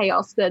utter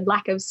chaos, the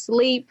lack of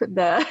sleep,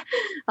 the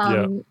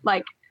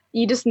like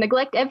you just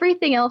neglect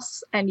everything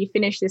else and you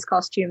finish this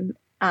costume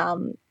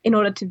in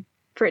order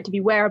for it to be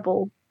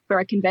wearable for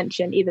a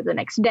convention, either the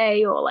next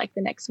day or like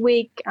the next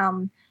week.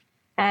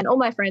 And all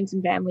my friends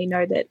and family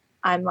know that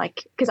I'm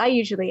like, because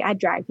I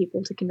drag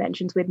people to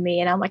conventions with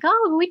me, and I'm like,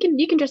 oh, well,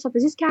 you can dress up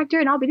as this character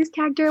and I'll be this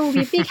character. We'll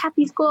be a big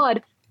happy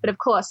squad. But of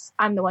course,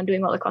 I'm the one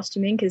doing all the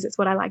costuming because it's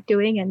what I like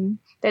doing, and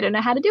they don't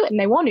know how to do it, and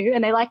they want to,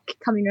 and they like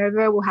coming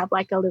over. We'll have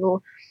like a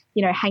little,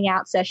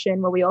 hangout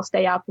session where we all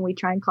stay up and we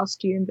try and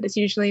costume. But it's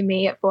usually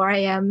me at 4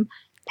 a.m.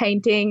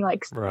 painting,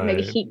 like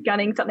maybe heat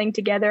gunning something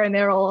together, and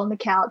they're all on the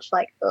couch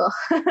like,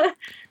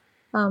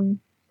 ugh.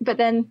 But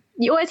then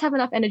you always have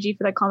enough energy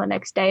for the con the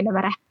next day, no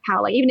matter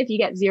how, like, even if you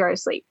get zero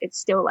sleep, it's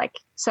still like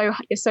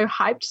you're so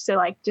hyped. So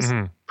like just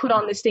put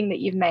on this thing that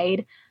you've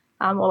made,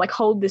 or like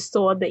hold this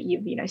sword that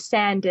you've,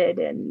 sanded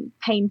and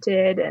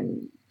painted,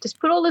 and just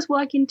put all this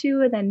work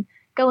into, and then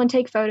go and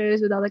take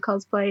photos with other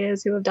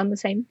cosplayers who have done the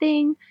same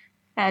thing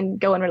and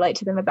go and relate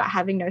to them about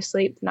having no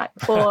sleep the night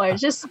before.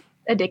 It's just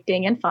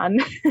addicting and fun.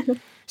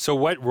 So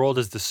what role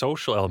does the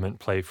social element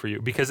play for you?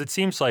 Because it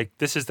seems like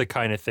this is the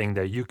kind of thing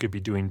that you could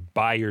be doing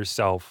by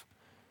yourself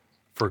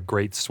for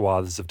great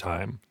swaths of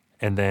time.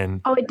 And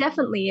then... Oh, it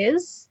definitely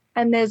is.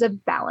 And there's a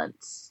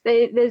balance.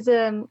 There's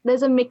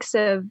a mix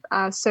of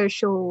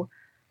social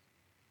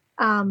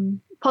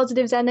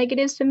positives and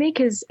negatives for me,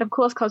 because, of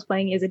course,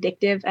 cosplaying is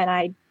addictive.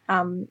 And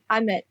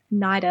I'm at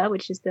NIDA,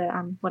 which is the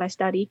what I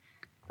study,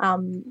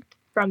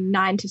 from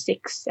 9 to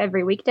 6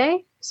 every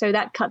weekday. So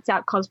that cuts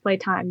out cosplay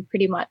time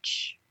pretty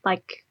much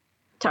like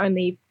to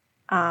only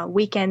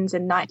weekends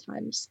and night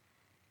times.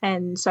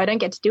 And so I don't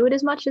get to do it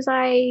as much as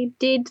I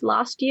did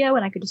last year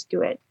when I could just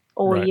do it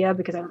all year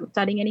because I wasn't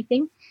studying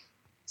anything.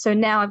 So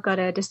now I've got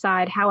to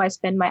decide how I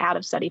spend my out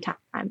of study time.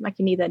 I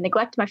can either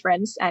neglect my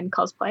friends and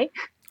cosplay,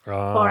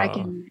 or I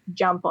can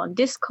jump on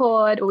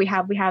Discord, or we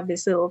have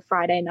this little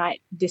Friday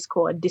night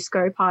Discord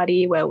disco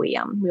party where we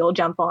all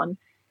jump on.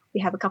 We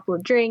have a couple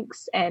of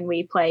drinks and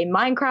we play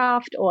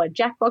Minecraft or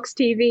Jackbox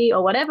TV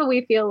or whatever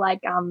we feel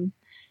like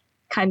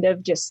kind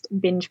of just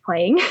binge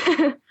playing.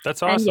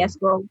 That's awesome. And yes,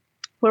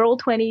 we're all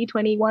 20,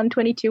 21,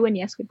 22, and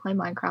yes, we play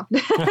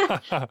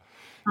Minecraft.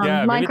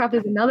 Minecraft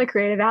is another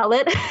creative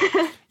outlet.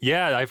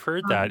 Yeah, I've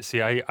heard that.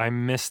 See, I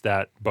missed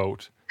that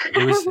boat.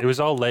 It was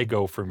all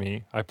Lego for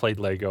me. I played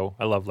Lego.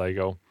 I love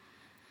Lego.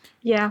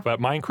 Yeah. But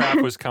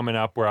Minecraft was coming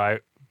up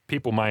where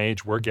people my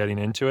age were getting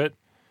into it.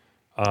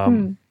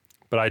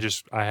 But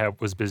I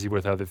was busy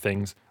with other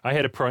things. I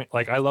had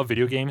I love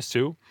video games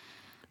too,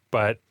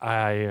 but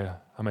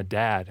I'm a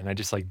dad and I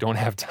just don't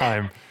have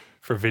time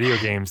for video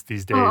games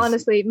these days. Oh,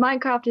 honestly,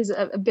 Minecraft is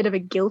a bit of a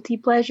guilty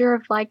pleasure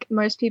of like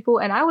most people,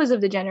 and I was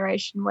of the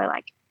generation where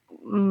like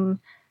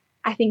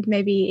I think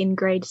maybe in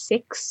grade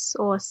 6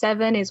 or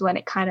 7 is when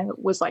it kind of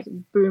was like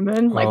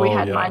booming. Like we Oh,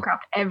 had yeah.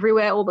 Minecraft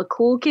everywhere. All the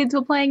cool kids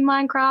were playing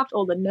Minecraft.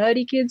 All the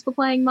nerdy kids were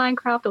playing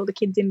Minecraft. All the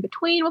kids in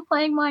between were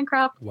playing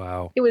Minecraft.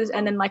 Wow. It was,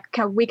 and then like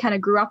we kind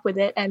of grew up with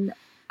it. And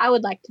I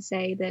would like to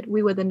say that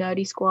we were the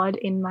nerdy squad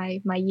in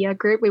my year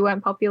group. We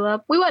weren't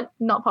popular. We weren't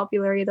not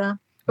popular either,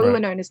 but we Right. were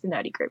known as the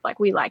nerdy group. Like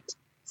we liked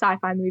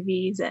sci-fi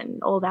movies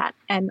and all that.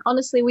 And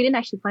honestly, we didn't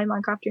actually play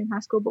Minecraft during high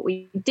school, but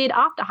we did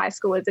after high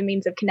school as a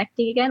means of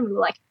connecting again. We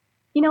were like,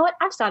 you know what?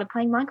 I've started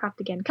playing Minecraft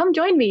again. Come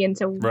join me. And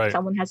so Right.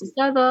 someone has a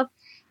server,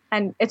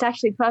 and it's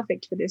actually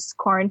perfect for this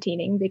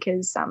quarantining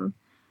because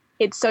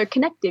it's so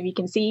connective. You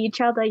can see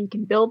each other, you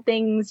can build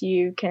things,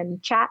 you can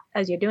chat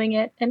as you're doing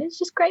it, and it's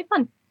just great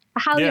fun.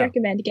 I highly Yeah.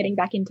 recommend getting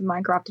back into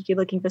Minecraft if you're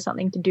looking for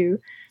something to do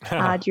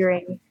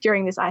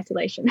during this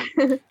isolation.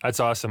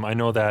 That's awesome. I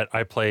know that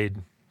I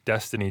played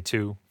Destiny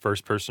 2,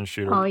 first-person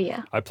shooter. Oh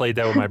yeah. I played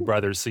that with my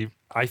brothers. See,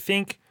 I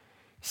think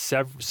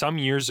some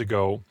years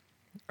ago,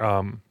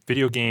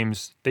 video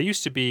games, they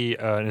used to be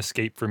an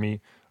escape for me.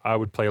 I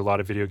would play a lot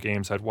of video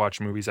games. I'd watch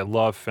movies. I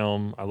love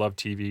film. I love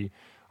TV.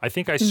 I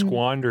think I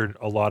squandered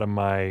a lot of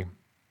my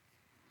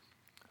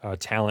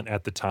talent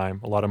at the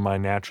time, a lot of my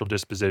natural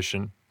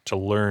disposition to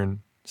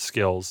learn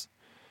skills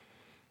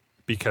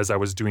because I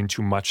was doing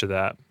too much of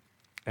that.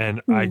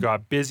 And I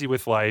got busy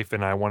with life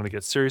and I wanted to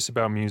get serious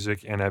about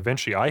music. And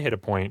eventually I hit a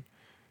point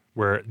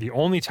where the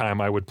only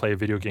time I would play a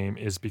video game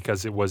is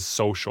because it was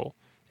social.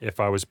 If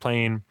I was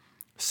playing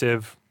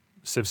Civ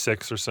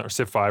 6 or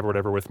Civ 5 or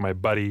whatever with my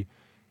buddy,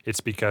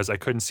 it's because I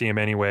couldn't see him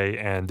anyway.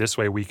 And this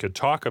way we could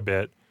talk a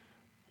bit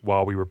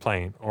while we were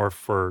playing. Or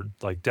for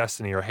like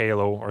Destiny or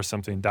Halo or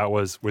something, that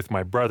was with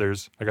my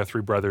brothers. I got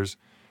 3 brothers.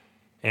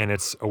 And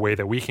it's a way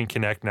that we can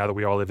connect now that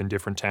we all live in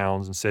different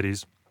towns and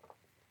cities.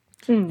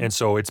 And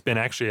so it's been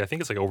actually, I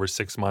think it's like over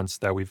 6 months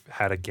that we've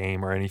had a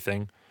game or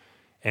anything.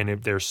 And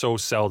they're so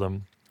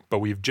seldom. But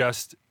we've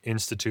just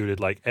instituted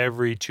like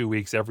every 2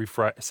 weeks, every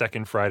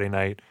second Friday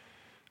night,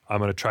 I'm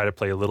going to try to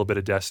play a little bit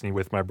of Destiny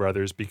with my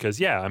brothers because,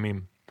 yeah, I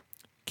mean,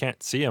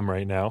 can't see them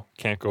right now.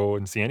 Can't go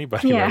and see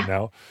anybody Yeah. right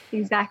now.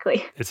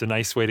 Exactly. It's a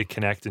nice way to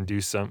connect and do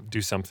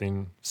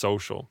something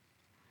social.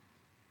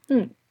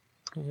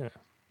 Yeah.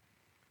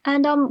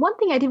 And one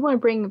thing I did want to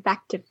bring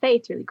back to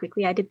faith really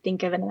quickly, I did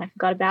think of it and I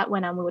forgot about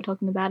when we were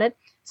talking about it.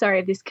 Sorry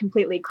if this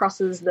completely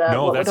crosses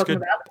what we're that's talking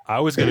good. about. I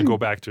was going to go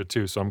back to it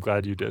too, so I'm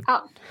glad you did.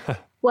 Oh,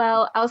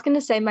 well, I was going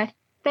to say my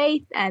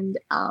faith and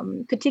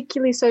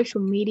particularly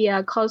social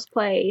media,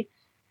 cosplay,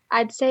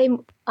 I'd say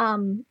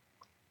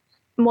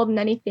more than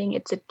anything,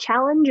 it's a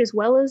challenge as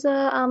well as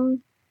a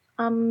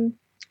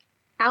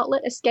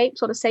outlet, escape,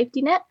 sort of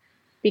safety net,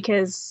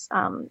 because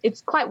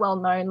it's quite well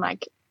known,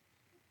 like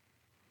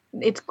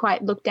it's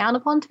quite looked down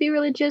upon to be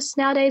religious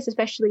nowadays,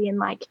 especially in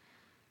like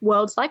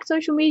worlds like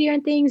social media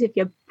and things. If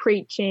you're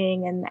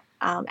preaching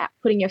and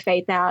putting your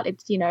faith out,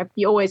 it's, you know,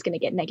 you're always going to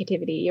get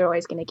negativity. You're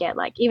always going to get,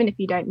 like, even if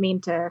you don't mean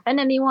to offend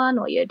anyone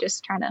or you're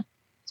just trying to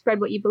spread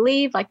what you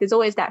believe, like there's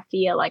always that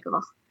fear, like, oh,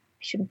 I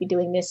shouldn't be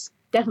doing this.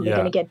 Definitely Yeah.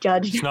 going to get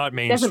judged. It's not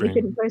Definitely mainstream.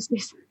 shouldn't post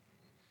this.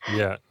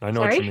 Yeah, I know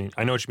what you Sorry? mean.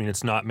 I know what you mean.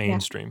 It's not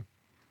mainstream.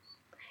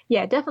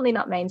 Yeah, definitely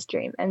not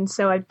mainstream. And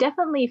so I've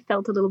definitely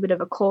felt a little bit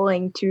of a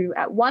calling to,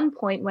 at one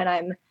point when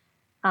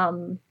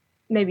I'm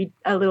maybe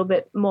a little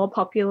bit more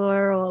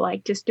popular or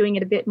like just doing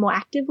it a bit more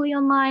actively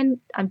online,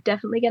 I'm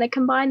definitely going to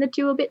combine the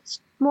two a bit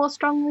more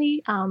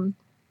strongly.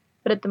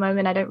 But at the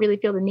moment, I don't really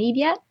feel the need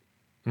yet.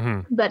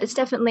 Mhm. But it's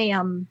definitely,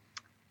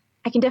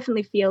 I can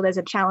definitely feel there's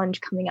a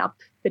challenge coming up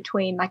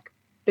between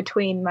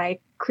my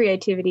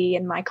creativity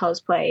and my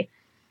cosplay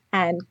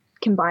and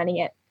combining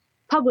it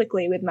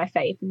publicly with my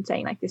faith and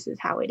saying, like, this is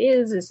how it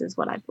is, this is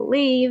what I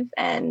believe,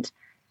 and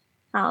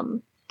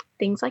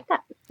things like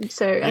that.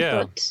 So I Yeah.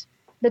 thought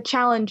the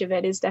challenge of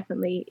it is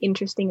definitely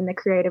interesting in the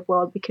creative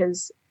world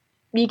because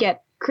you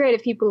get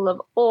creative people of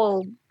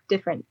all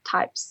different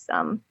types,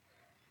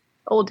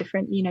 all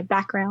different, you know,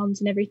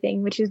 backgrounds and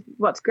everything, which is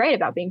what's great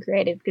about being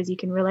creative because you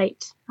can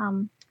relate.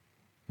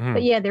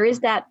 But yeah, there is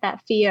that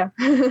fear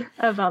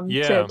of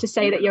Yeah. to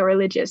say that you're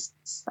religious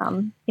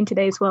in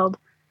today's world.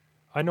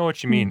 I know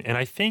what you mean. And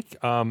I think,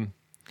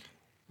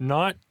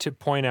 not to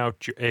point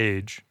out your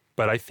age,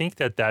 but I think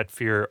that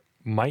fear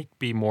might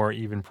be more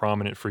even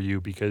prominent for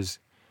you because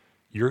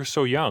you're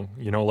so young,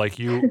 you know, like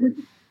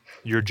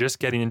you're just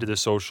getting into the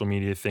social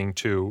media thing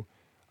too.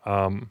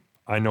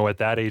 I know at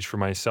that age for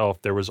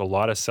myself, there was a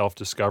lot of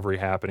self-discovery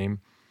happening.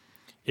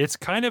 It's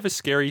kind of a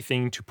scary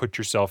thing to put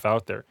yourself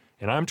out there.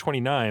 And I'm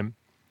 29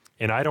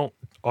 and I don't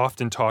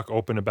often talk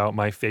open about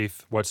my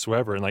faith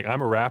whatsoever. And like,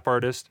 I'm a rap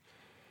artist.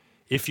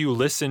 If you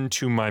listen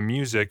to my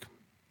music,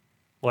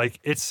 like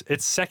it's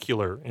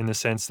secular in the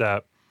sense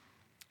that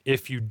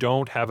if you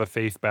don't have a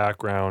faith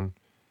background,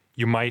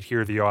 you might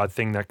hear the odd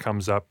thing that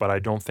comes up, but I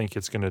don't think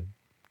it's going to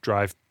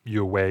drive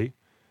you away.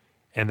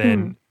 And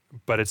then,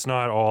 but it's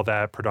not all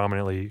that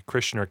predominantly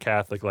Christian or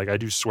Catholic. Like I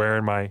do swear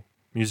in my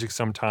music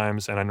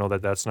sometimes, and I know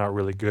that that's not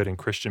really good in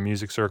Christian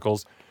music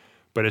circles,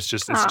 but it's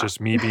just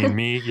me being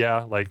me.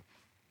 Yeah, like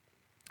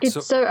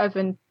It's so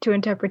open to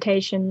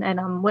interpretation,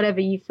 and whatever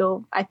you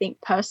feel, I think,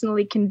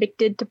 personally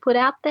convicted to put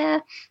out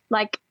there.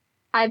 Like,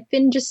 I've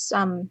been just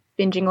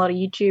binging a lot of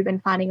YouTube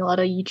and finding a lot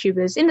of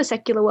YouTubers in the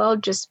secular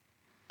world, just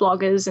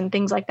bloggers and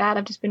things like that.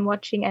 I've just been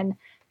watching, and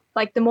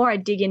like the more I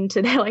dig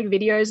into their like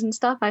videos and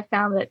stuff, I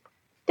found that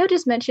they'll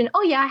just mention,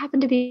 oh yeah, I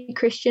happen to be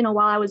Christian, or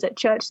while I was at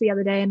church the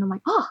other day, and I'm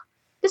like, oh,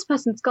 this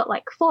person's got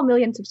like 4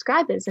 million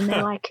subscribers, and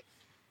they're like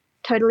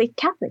totally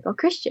Catholic or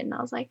Christian.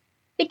 I was like,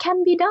 it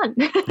can be done.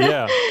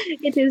 Yeah.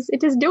 It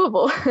is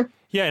doable.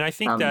 Yeah, and I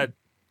think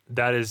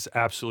that is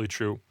absolutely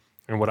true.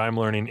 And what I'm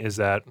learning is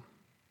that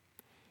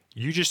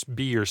you just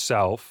be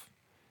yourself,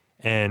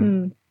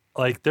 and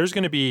like there's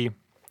going to be,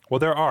 well,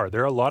 there are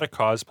a lot of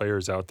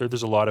cosplayers out there.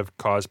 There's a lot of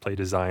cosplay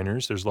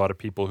designers. There's a lot of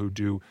people who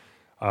do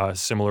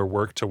similar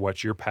work to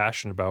what you're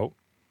passionate about.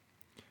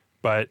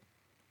 But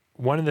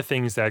one of the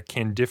things that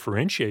can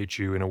differentiate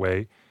you in a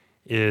way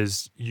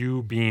is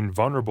you being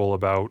vulnerable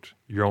about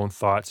your own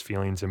thoughts,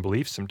 feelings, and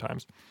beliefs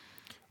sometimes.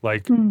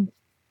 Like,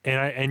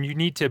 and you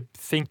need to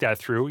think that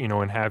through, you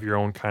know, and have your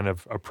own kind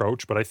of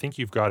approach. But I think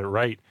you've got it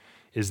right,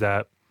 is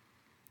that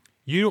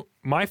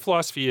my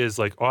philosophy is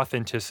like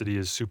authenticity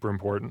is super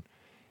important.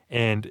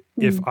 And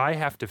if I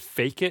have to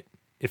fake it,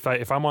 if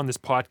I'm on this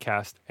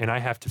podcast and I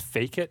have to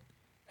fake it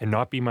and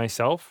not be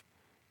myself,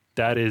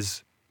 that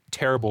is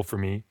terrible for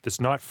me.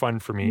 That's not fun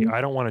for me.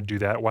 I don't want to do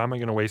that. Why am I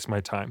going to waste my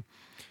time?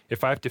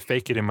 If I have to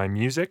fake it in my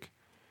music,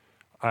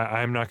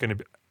 I'm going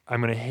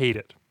to hate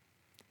it.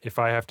 If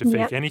I have to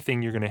fake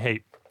anything, you're going to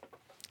hate.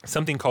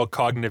 Something called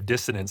cognitive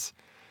dissonance.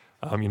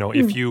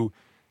 If you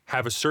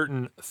have a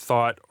certain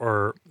thought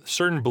or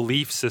certain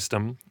belief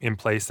system in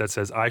place that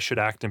says I should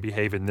act and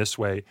behave in this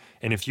way,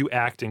 and if you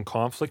act in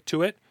conflict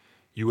to it,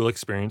 you will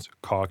experience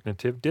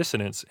cognitive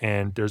dissonance.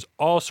 And there's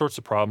all sorts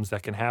of problems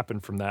that can happen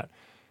from that.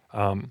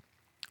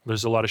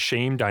 There's a lot of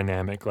shame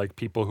dynamic, like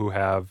people who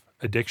have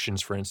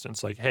addictions, for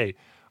instance, like, hey,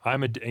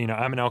 I'm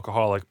an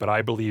alcoholic, but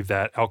I believe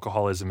that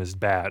alcoholism is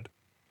bad.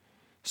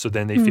 So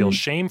then they feel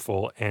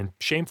shameful, and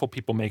shameful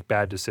people make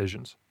bad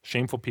decisions.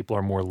 Shameful people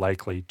are more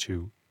likely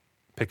to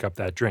pick up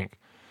that drink.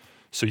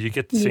 So you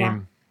get the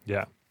same,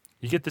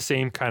 you get the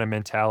same kind of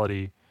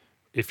mentality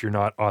if you're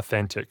not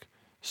authentic.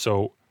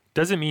 So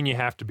doesn't mean you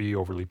have to be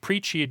overly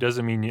preachy. It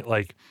doesn't mean do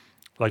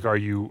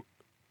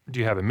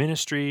you have a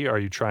ministry? Are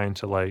you trying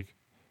to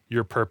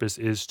your purpose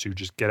is to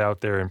just get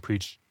out there and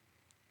preach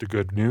the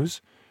good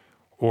news?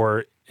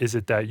 Or is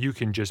it that you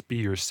can just be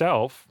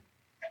yourself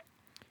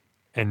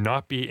and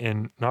not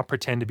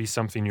pretend to be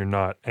something you're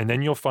not? And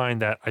then you'll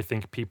find that I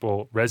think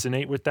people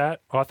resonate with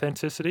that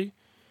authenticity,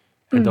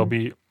 and they'll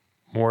be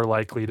more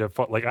likely to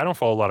I don't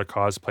follow a lot of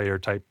cosplayer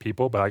type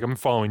people, but I'm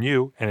following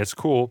you, and it's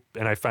cool.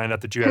 And I find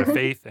out that you had a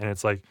faith, and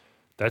it's like,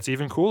 that's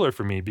even cooler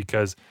for me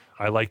because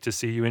I like to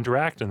see you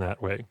interact in that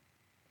way.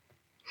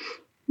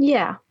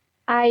 Yeah.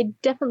 I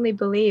definitely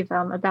believe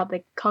about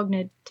the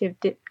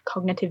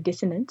cognitive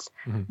dissonance,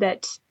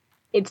 that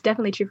it's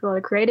definitely true for a lot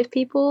of creative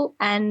people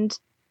and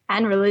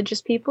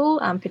religious people,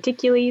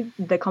 particularly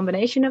the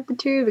combination of the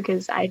two,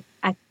 because I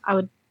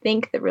would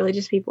think that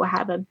religious people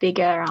have a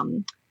bigger,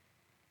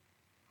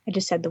 I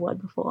just said the word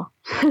before,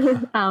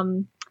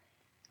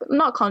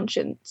 not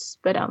conscience,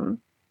 but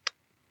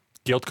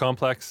guilt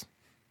complex.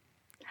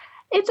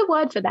 It's a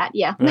word for that,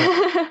 yeah.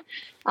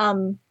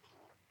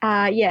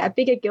 A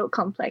bigger guilt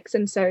complex,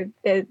 and so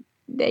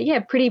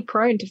they're pretty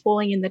prone to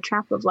falling in the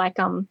trap of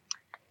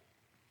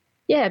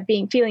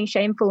feeling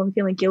shameful and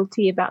feeling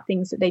guilty about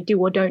things that they do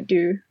or don't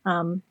do.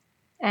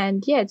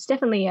 It's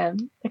definitely a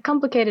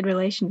complicated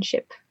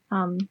relationship,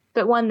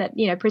 but one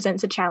that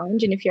presents a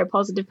challenge. And if you're a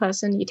positive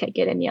person, you take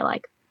it and you're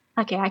like,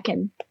 okay, I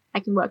can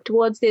work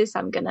towards this.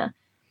 I'm gonna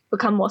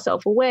become more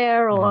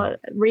self-aware or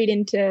read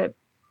into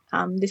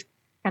this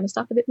kind of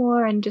stuff a bit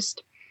more and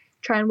just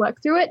try and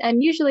work through it.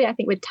 And usually I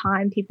think with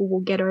time people will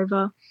but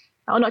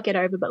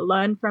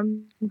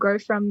grow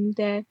from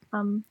their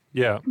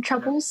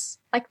troubles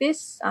like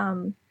this,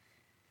 to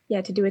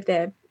do with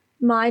their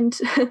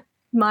mind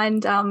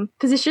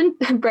position,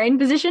 brain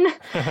position.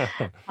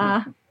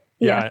 I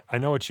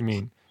know what you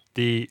mean.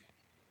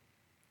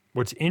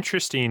 What's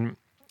interesting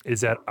is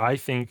that I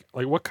think,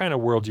 what kind of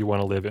world do you want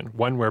to live in?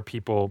 One where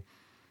people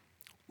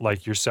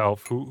like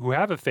yourself who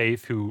have a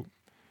faith, who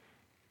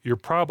you're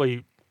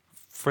probably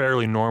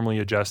fairly normally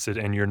adjusted,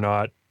 and you're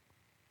not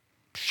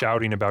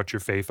shouting about your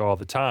faith all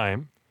the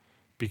time,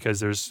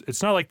 because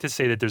it's not like to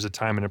say that there's a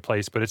time and a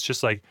place, but it's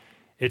just like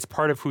it's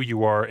part of who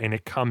you are, and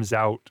it comes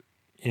out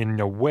in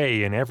a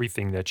way in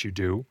everything that you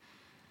do.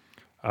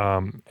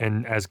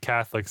 And as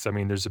Catholics, I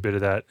mean, there's a bit of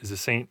that. Is it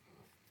Saint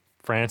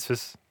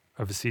Francis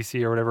of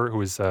Assisi or whatever,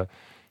 who is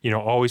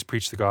always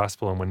preach the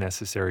gospel and when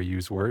necessary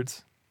use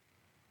words?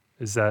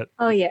 Is that?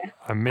 Oh yeah.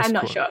 I'm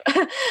not sure.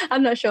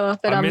 I'm not sure,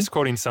 but I'm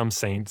misquoting some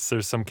saints.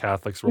 There's some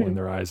Catholics rolling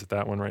their eyes at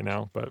that one right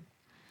now, but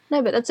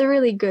no, but that's a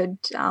really good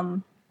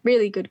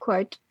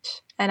quote,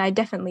 and I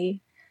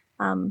definitely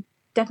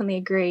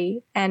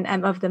agree, and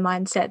am of the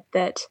mindset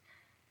that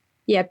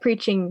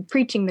preaching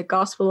the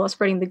gospel or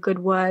spreading the good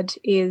word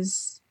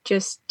is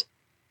just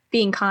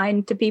being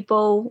kind to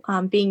people,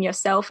 being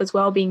yourself as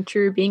well, being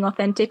true, being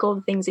authentic, all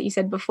the things that you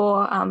said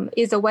before,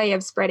 is a way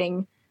of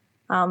spreading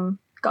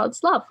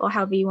God's love, or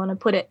however you want to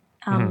put it.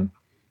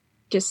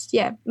 Just,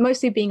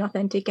 mostly being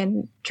authentic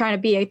and trying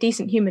to be a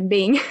decent human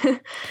being.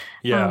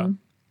 Yeah.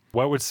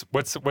 What's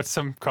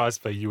some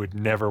cosplay you would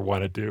never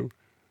want to do?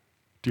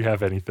 Do you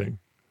have anything?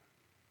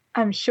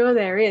 I'm sure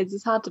there is.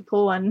 It's hard to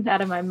pull one out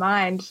of my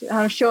mind.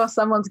 I'm sure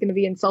someone's going to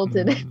be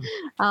insulted.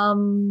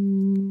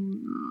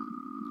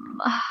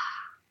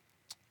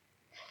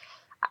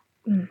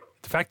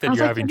 The fact that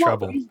you're having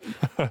trouble.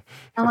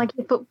 I'm like,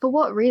 but for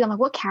what reason? I'm like,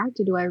 what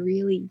character do I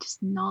really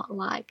just not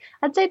like?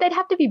 I'd say they'd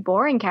have to be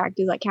boring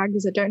characters, like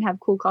characters that don't have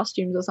cool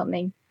costumes or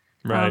something.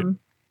 Right.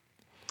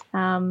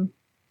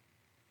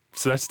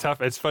 So that's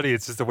tough. It's funny.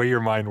 It's just the way your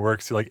mind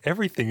works. You're like,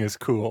 everything is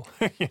cool,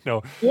 you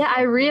know? Yeah,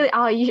 I really,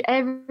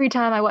 every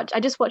time I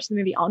just watched the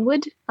movie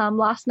Onward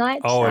last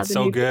night. Oh, it's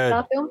so good.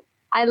 Film.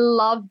 I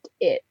loved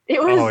it.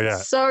 It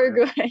was so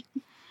good.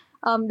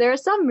 There are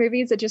some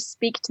movies that just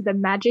speak to the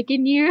magic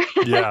in you.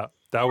 Yeah,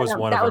 that was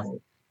one of them.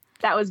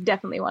 That was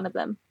definitely one of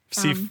them.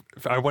 See,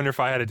 I wonder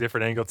if I had a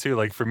different angle too.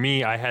 Like for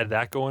me, I had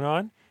that going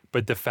on,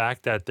 but the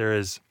fact that there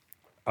is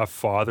a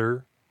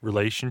father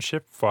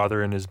relationship,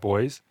 father and his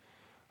boys.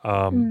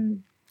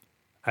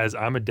 As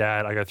I'm a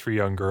dad, I got 3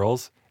 young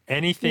girls.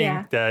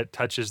 Anything that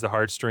touches the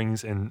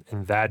heartstrings in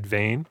that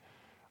vein,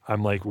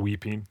 I'm like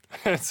weeping.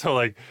 So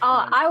like,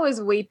 I was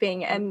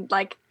weeping, and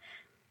like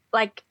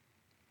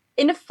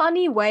in a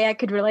funny way, I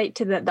could relate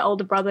to the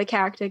older brother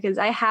character, because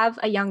I have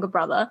a younger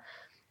brother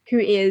who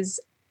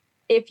is,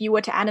 if you were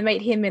to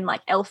animate him in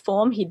like elf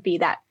form, he'd be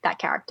that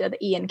character,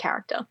 the Ian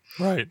character.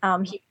 Right.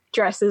 He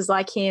dresses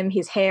like him,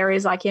 his hair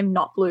is like him,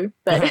 not blue,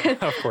 but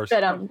of course.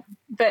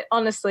 But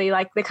honestly,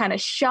 like the kind of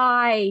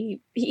shy,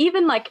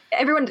 even like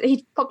everyone,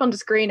 he popped onto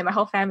screen and my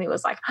whole family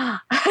was like,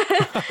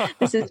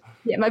 this is,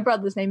 my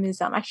brother's name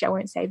is, actually I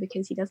won't say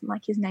because he doesn't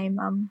like his name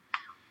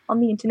on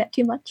the internet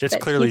too much. It's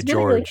clearly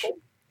George. Really cool.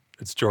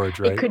 It's George,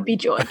 right? It could be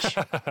George.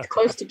 It's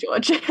close to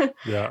George.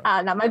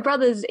 Yeah. Now my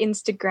brother's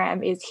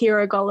Instagram is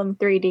Hero Golem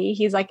 3D.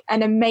 He's like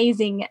an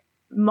amazing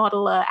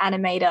modeler,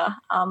 animator,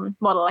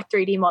 like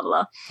 3D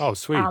modeler. Oh,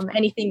 sweet.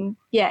 Anything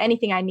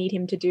I need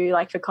him to do,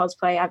 like for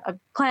cosplay, I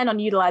plan on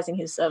utilizing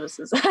his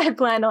services. I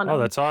plan on. Oh,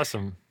 that's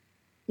awesome.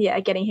 Yeah,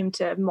 getting him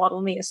to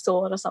model me a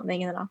sword or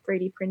something, and then I'll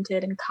 3D print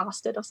it and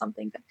cast it or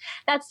something. But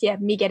that's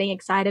me getting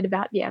excited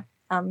about.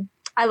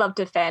 I love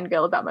to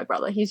fangirl about my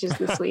brother. He's just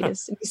the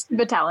sweetest, he's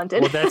super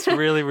talented. Well, that's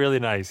really, really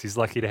nice. He's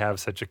lucky to have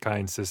such a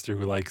kind sister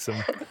who likes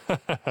him.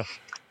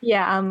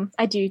 Yeah,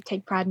 I do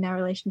take pride in our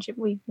relationship.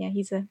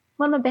 He's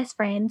one of my best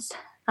friends.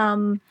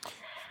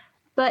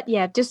 But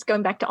yeah, just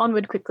going back to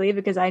Onward quickly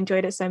because I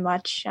enjoyed it so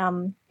much.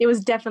 It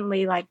was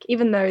definitely like,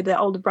 even though the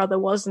older brother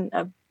wasn't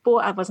a boy,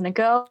 I wasn't a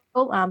girl,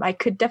 I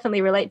could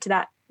definitely relate to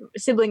that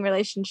sibling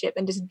relationship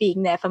and just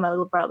being there for my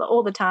little brother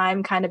all the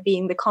time, kind of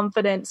being the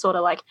confident sort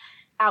of like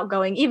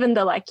outgoing, even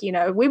the like,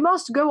 we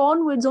must go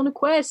onwards on a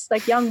quest,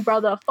 like young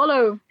brother,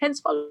 follow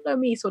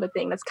me sort of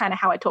thing. That's kind of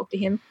how I talk to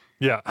him.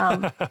 Yeah.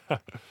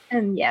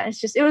 And yeah,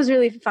 it was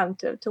really fun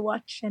to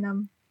watch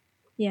and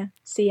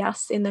see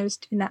us in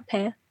that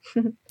pair.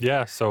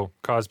 Yeah, so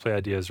cosplay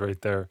ideas right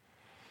there.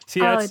 See,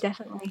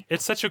 definitely.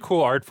 It's such a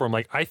cool art form.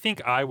 Like, I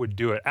think I would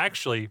do it.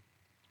 Actually,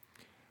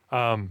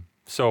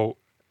 so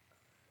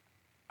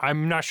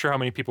I'm not sure how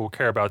many people will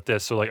care about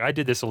this. So, like, I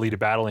did this Alita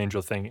Battle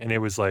Angel thing, and it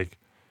was like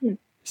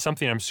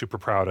something I'm super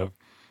proud of.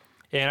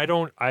 And I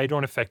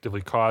don't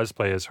effectively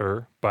cosplay as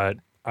her, but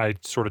I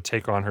sort of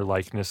take on her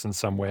likeness in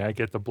some way. I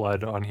get the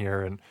blood on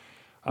here, and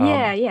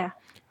yeah.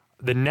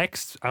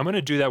 I'm going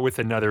to do that with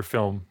another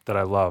film that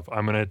I love.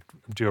 I'm going to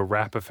do a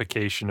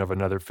rapification of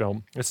another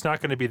film. It's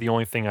not going to be the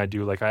only thing I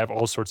do. Like, I have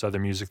all sorts of other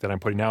music that I'm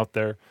putting out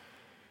there.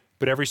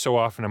 But every so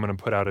often, I'm going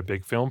to put out a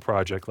big film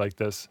project like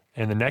this.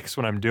 And the next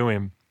one I'm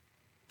doing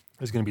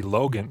is going to be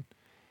Logan.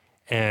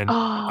 And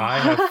I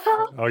have...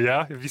 Oh,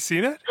 yeah? Have you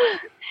seen it?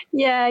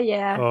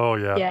 Yeah. Oh,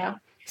 yeah. Yeah.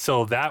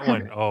 So that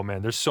one, oh,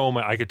 man, there's so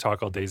much. I could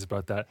talk all days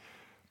about that.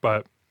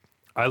 But...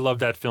 I love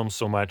that film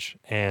so much,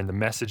 and the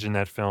message in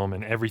that film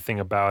and everything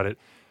about it.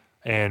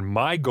 And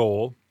my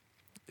goal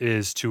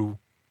is to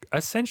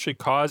essentially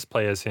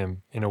cosplay as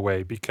him in a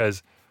way,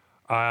 because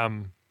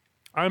I'm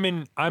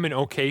in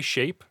okay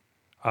shape.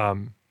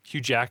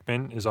 Hugh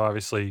Jackman is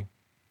obviously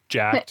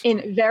jacked.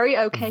 In very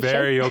okay shape.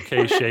 Very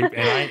okay shape.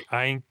 And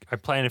I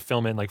plan to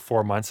film it in like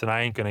 4 months, and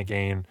I ain't going to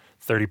gain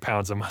 30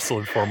 pounds of muscle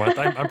in 4 months.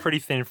 I'm pretty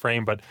thin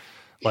frame, but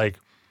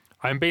like...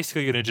 I'm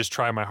basically going to just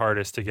try my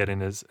hardest to get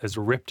in as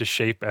ripped a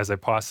shape as I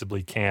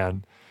possibly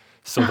can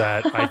so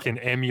that I can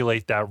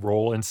emulate that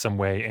role in some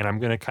way. And I'm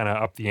going to kind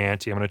of up the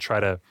ante. I'm going to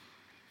try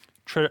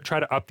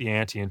to up the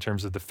ante in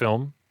terms of the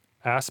film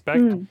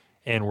aspect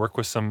and work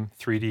with some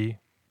 3D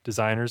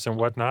designers and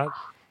whatnot,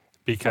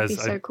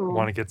 because so cool. I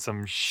want to get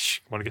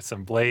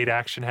some blade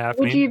action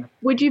happening.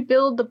 Would you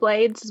build the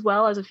blades as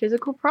well as a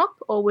physical prop,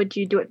 or would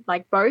you do it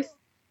like both?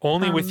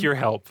 Only with your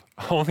help,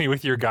 only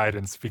with your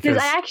guidance, because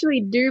I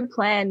actually do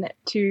plan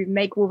to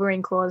make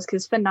Wolverine claws.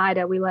 Because for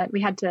NIDA,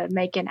 we had to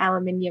make an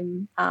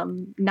aluminium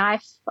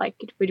knife. Like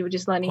we were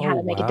just learning how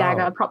to make a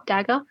dagger, a prop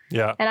dagger.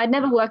 Yeah. And I'd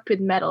never worked with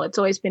metal. It's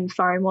always been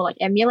foam or like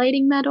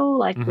emulating metal,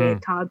 like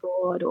with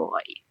cardboard or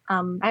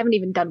I haven't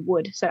even done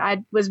wood. So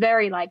I was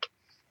very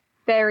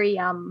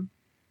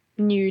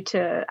new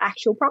to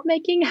actual prop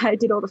making. I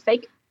did all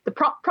the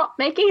prop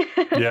making.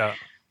 Yeah.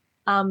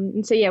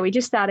 And so, yeah, we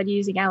just started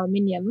using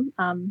aluminium,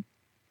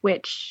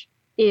 which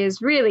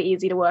is really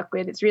easy to work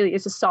with.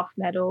 It's a soft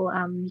metal.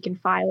 You can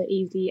file it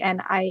easy.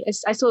 And I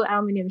saw the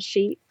aluminium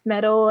sheet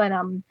metal,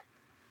 and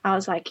I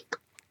was like,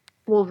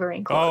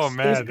 Wolverine claws. Oh,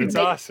 man, that's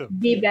awesome.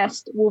 The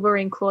best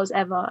Wolverine claws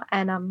ever.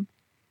 And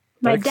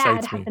my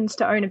dad happens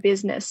to own a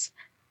business,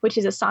 which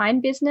is a sign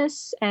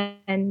business.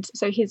 And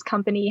so his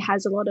company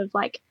has a lot of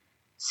like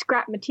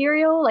scrap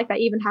material, like they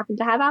even happen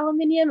to have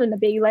aluminium and a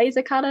big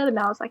laser cutter. And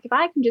I was like, if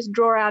I can just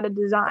draw out a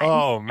design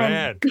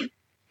and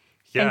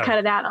cut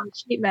it out on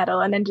sheet metal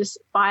and then just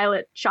file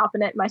it,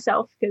 sharpen it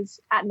myself, because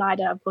at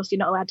NIDA, of course, you're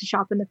not allowed to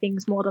sharpen the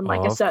things more than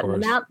like a certain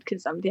amount,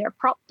 because they're a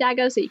prop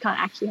dagger, so you can't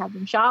actually have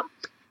them sharp.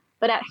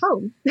 But at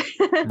home,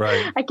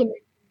 I can make them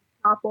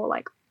sharp or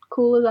like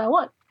cool as I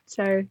want.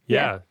 So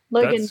yeah,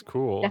 Logan, that's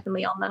cool.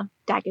 Definitely on the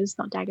daggers,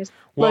 not daggers.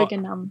 Well,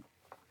 Logan,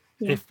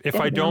 yeah, if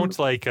I don't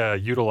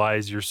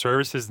utilize your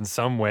services in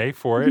some way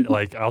for it,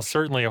 like I'll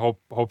certainly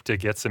hope to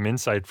get some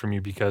insight from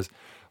you, because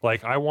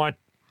like I want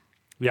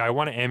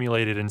to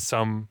emulate it in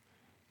some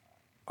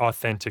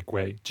authentic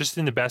way, just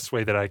in the best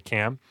way that I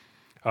can.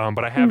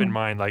 But I have in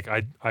mind, like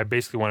I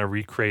basically want to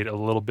recreate a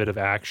little bit of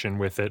action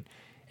with it.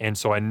 And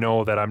so I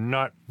know that I'm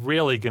not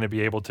really going to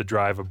be able to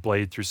drive a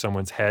blade through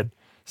someone's head.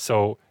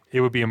 So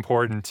it would be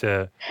important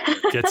to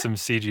get some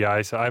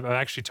CGI. So I'm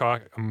going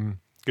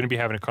to be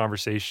having a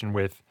conversation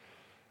with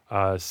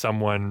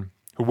someone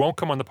who won't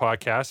come on the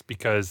podcast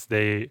because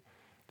they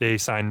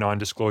sign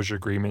non-disclosure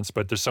agreements,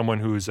 but there's someone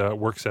who's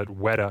works at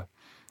Weta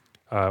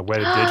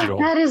Digital.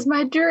 That is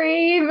my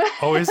dream.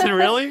 Oh, is it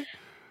really?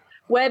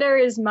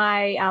 Weta is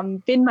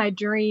been my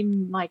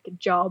dream like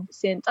job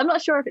since. I'm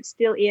not sure if it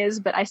still is,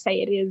 but I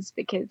say it is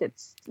because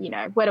it's,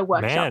 Weta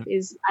Workshop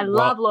I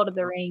love Lord of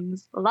the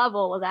Rings. I love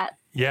all of that.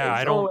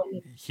 Yeah,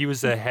 he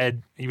was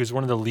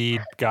one of the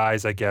lead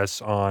guys, I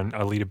guess, on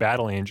Alita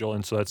Battle Angel,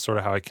 and so that's sort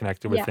of how I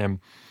connected with him.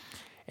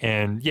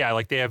 And yeah,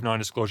 like they have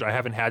non-disclosure. I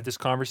haven't had this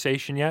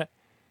conversation yet,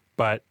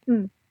 but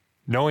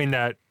knowing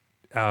that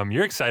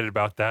you're excited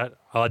about that,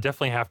 I'll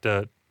definitely have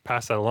to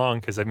pass that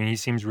along, because I mean he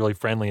seems really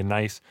friendly and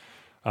nice.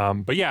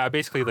 But yeah,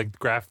 basically like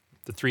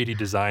the 3D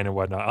design and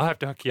whatnot. I'll have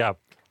to hook you up.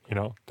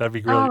 That'd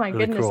be really, oh my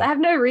really goodness, cool. I have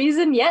no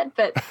reason yet,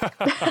 but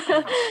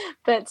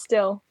but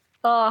still,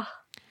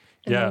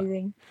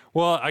 amazing.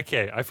 Well,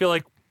 okay. I feel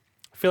like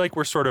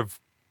we're sort of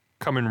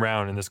coming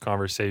round in this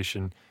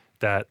conversation,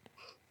 that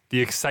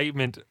the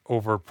excitement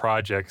over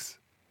projects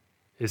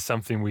is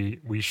something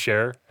we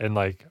share, and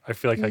like I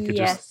feel like I could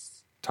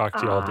just talk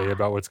to you all day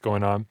about what's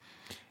going on.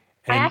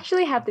 And I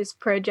actually have this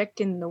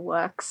project in the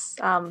works.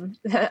 I'm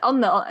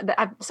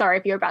sorry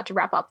if you're about to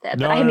wrap up there,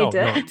 but I need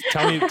to. No.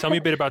 Tell me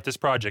a bit about this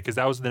project, because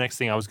that was the next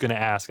thing I was going to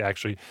ask.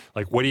 Actually,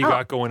 like, what do you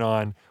got going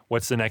on?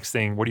 What's the next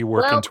thing? What are you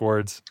working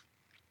towards?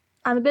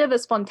 I'm a bit of a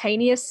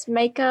spontaneous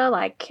maker.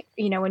 Like,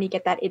 when you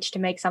get that itch to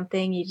make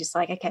something, you just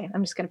like, okay,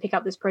 I'm just going to pick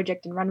up this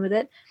project and run with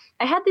it.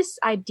 I had this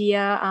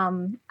idea.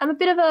 I'm a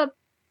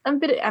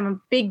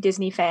big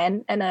Disney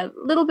fan and a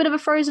little bit of a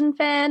Frozen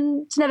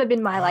fan. It's never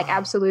been my like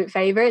absolute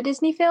favorite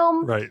Disney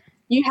film. Right.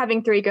 You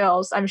having 3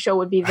 girls, I'm sure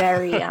would be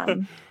very,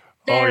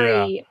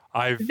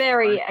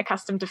 very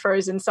accustomed to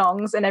Frozen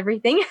songs and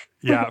everything.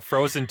 Yeah,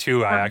 Frozen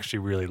 2 I actually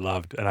really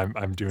loved, and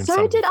I'm doing so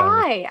something. So did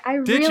I. I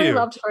really you?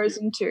 loved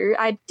Frozen 2.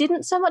 I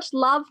didn't so much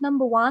love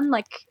number 1.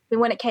 Like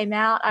when it came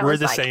out, We're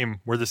the same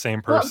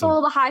person. What's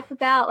all the hype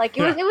about? Like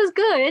it was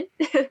good.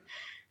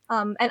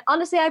 And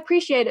honestly, I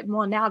appreciate it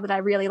more now that I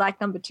really like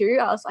number 2.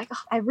 I was like,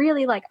 I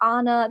really like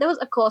Anna. There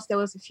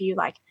was a few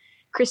like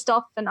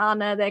Kristoff and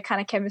Anna. Their kind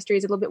of chemistry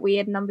is a little bit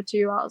weird in number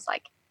 2. I was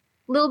like,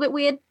 a little bit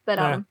weird, but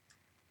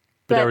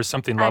But there was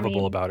something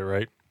lovable about it,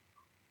 right?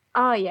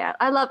 Oh yeah,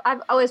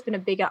 I've always been a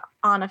bigger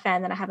Anna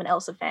fan than I have an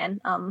Elsa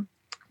fan.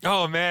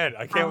 Oh man,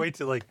 I can't wait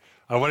to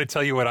I want to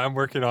tell you what I'm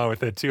working on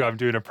with it too. I'm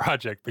doing a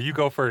project, but you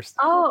go first.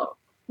 Oh,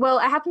 well,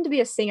 I happen to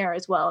be a singer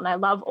as well, and I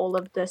love all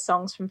of the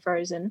songs from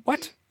Frozen.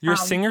 What? You're a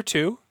singer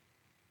too?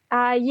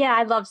 Yeah,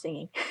 I love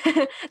singing.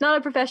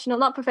 Not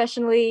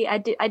professionally. I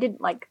did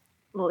like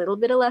a little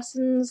bit of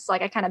lessons.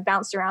 Like I kind of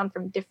bounced around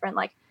from different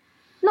like,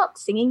 not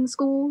singing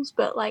schools,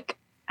 but like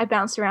I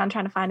bounced around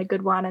trying to find a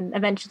good one, and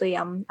eventually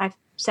I've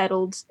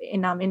settled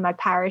in my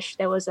parish.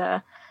 There was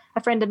a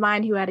friend of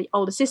mine who had an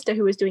older sister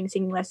who was doing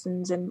singing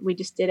lessons, and we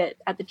just did it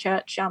at the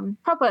church,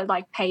 proper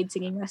like paid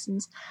singing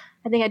lessons.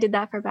 I think I did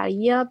that for about a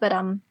year, but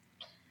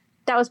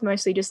that was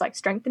mostly just like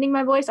strengthening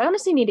my voice. I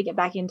honestly need to get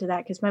back into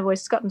that because my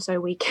voice has gotten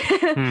so weak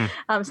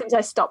since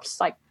I stopped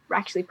like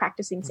actually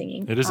practicing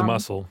singing. It is a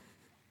muscle.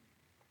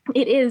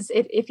 It is.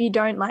 If you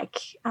don't like,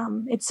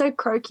 it's so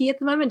croaky at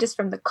the moment just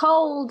from the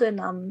cold,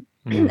 and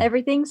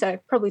everything. So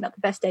probably not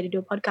the best day to do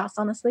a podcast,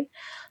 honestly.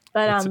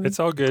 But It's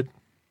all good.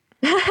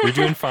 You're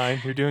doing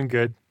fine. You're doing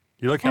good.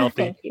 You look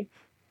healthy. Thank you.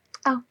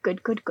 Oh,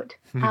 good.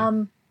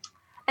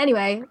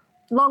 Anyway,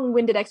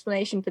 long-winded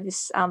explanation for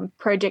this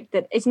project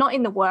that is not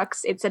in the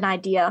works. It's an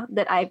idea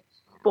that I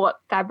bought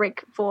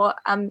fabric for.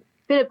 A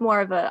bit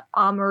more of a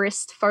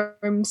armorist,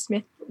 foam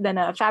smith than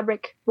a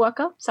fabric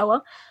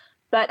sewer.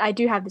 But I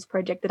do have this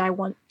project that I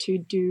want to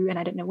do, and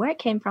I don't know where it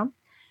came from.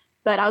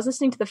 But I was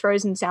listening to the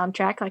Frozen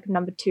soundtrack, like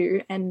number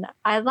 2, and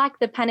I like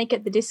the Panic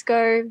at the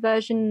Disco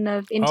version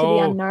of Into the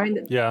Unknown.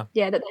 That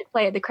they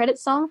play at the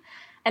credits song.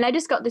 And I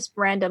just got this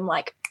random,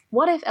 like,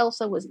 what if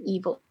Elsa was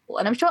evil?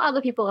 And I'm sure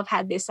other people have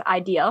had this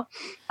idea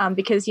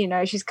because,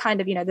 she's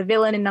kind of, the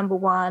villain in number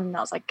 1. And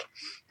I was like,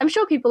 I'm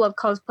sure people have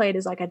cosplayed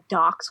as like a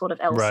dark sort of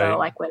Elsa,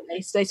 like when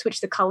they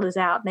switch the colors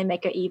out and they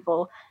make her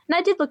evil. And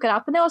I did look it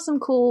up, and there were some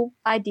cool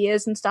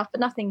ideas and stuff, but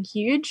nothing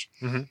huge.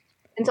 Mm-hmm.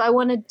 And so I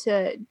wanted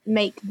to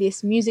make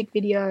this music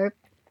video,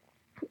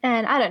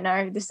 and I don't know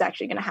if this is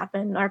actually going to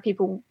happen or if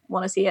people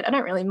want to see it. I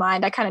don't really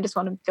mind. I kind of just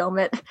want to film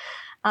it.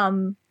 I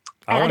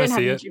want to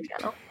see it. YouTube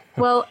channel.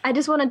 Well, I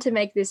just wanted to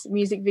make this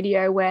music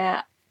video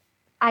where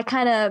I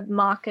kind of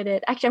market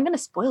it. Actually, I'm going to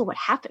spoil what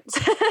happens.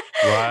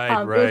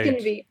 Right. It's going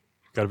to be.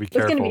 Got to be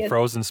careful.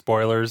 Frozen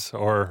spoilers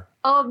or.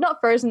 Oh, not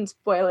Frozen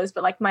spoilers,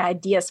 but like my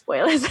idea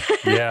spoilers.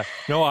 Yeah.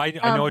 No, I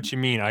know what you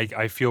mean.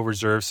 I feel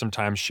reserved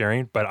sometimes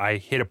sharing, but I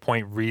hit a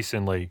point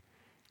recently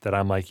that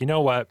I'm like, you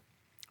know what?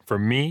 For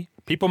me,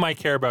 people might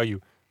care about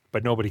you,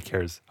 but nobody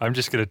cares. I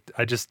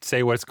just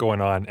say what's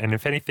going on. And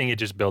if anything, it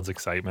just builds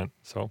excitement.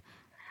 So.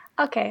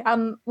 Okay.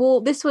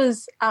 Well, this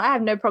was, I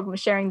have no problem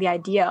sharing the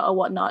idea or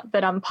whatnot,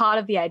 but part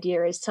of the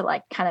idea is to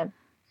like kind of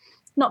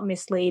not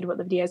mislead what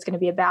the video is going to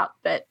be about,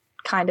 but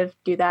kind of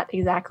do that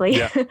exactly.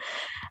 Yeah.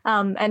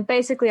 And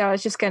basically I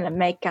was just going to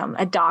make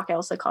a dark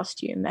Elsa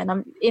costume, and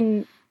I'm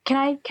in,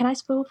 can I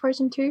spoil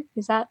Frozen 2?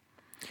 Is that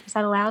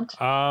allowed?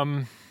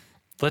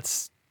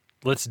 Let's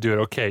do it.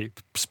 Okay.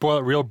 Spoil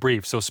it real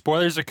brief. So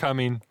spoilers are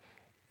coming.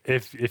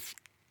 If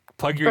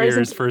plug your Frozen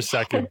ears for a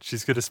second.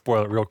 She's going to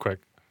spoil it real quick.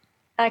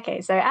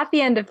 Okay, so at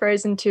the end of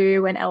Frozen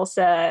 2, when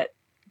Elsa,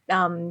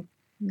 I'm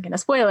going to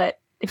spoil it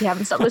if you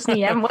haven't stopped listening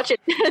yet and watch it.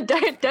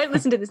 don't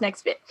listen to this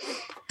next bit,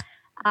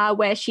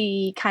 where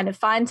she kind of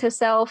finds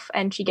herself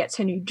and she gets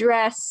her new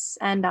dress,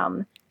 and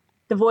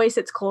the voice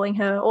that's calling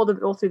her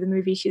all through the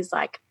movie, she's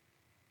like,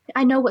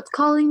 I know what's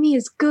calling me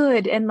is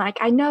good, and like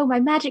I know my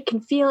magic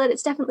can feel it.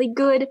 It's definitely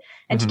good,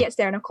 and she gets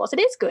there, and of course it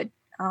is good.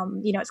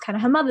 It's kind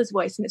of her mother's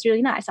voice, and it's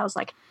really nice. I was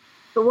like,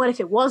 but what if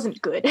it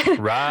wasn't good?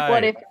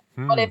 Right.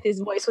 What if his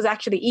voice was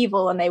actually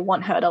evil, and they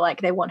want her to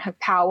they want her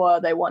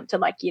power, they want to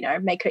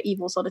make her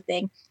evil sort of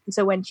thing. And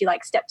so when she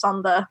steps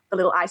on the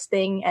little ice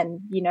thing, and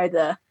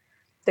the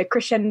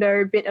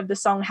crescendo bit of the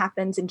song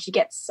happens, and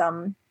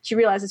she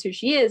realizes who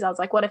she is. I was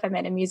like, what if I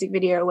made a music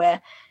video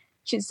where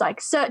she's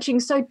searching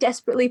so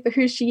desperately for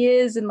who she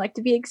is and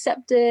to be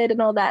accepted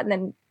and all that, and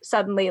then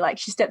suddenly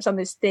she steps on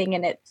this thing,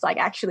 and it's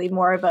actually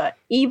more of a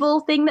evil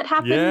thing that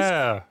happens.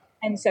 Yeah.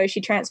 And so she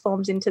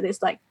transforms into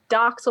this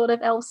dark sort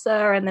of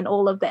Elsa, and then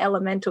all of the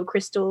elemental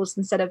crystals,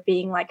 instead of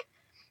being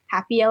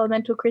happy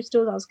elemental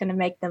crystals, I was going to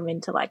make them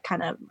into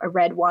kind of a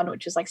red one,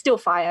 which is still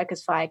fire,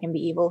 because fire can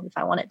be evil if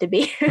I want it to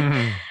be.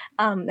 Mm-hmm.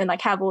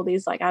 And have all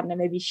these I don't know,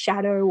 maybe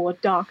shadow or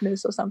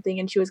darkness or something,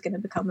 and she was going to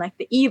become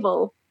the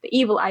evil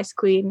Ice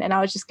Queen, and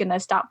I was just going to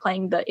start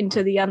playing the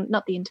Into the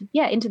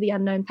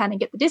Unknown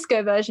Panic at the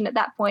Disco version at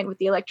that point with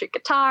the electric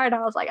guitar, and I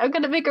was like, I'm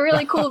going to make a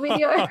really cool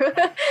video.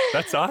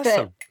 That's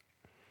awesome.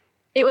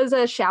 It was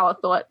a shower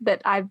thought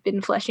that I've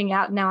been fleshing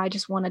out. Now I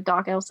just want a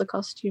dark Elsa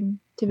costume,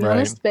 to be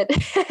honest. But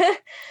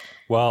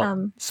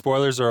well,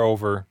 spoilers are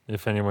over.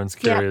 If anyone's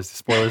curious,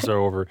 spoilers are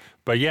over.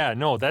 But yeah,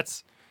 no,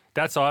 that's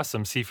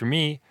awesome. See, for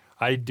me,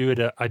 I did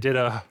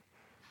a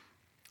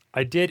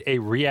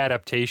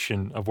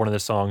readaptation of one of the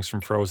songs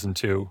from Frozen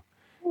 2,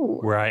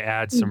 where I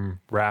add some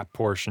rap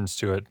portions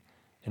to it,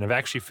 and I've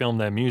actually filmed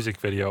that music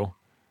video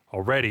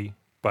already,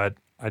 but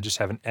I just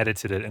haven't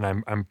edited it, and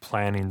I'm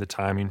planning the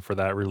timing for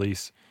that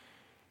release.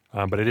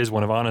 But it is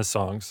one of Anna's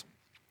songs.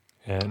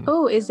 And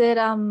is it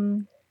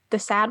the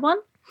sad one?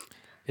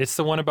 It's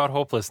the one about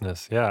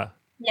hopelessness, yeah.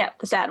 Yeah,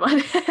 the sad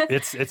one.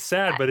 It's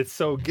sad, but it's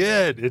so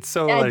good. It's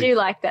so I do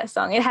like that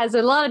song. It has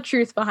a lot of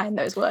truth behind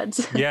those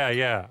words.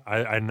 Yeah.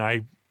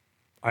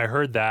 I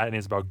heard that, and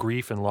it's about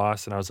grief and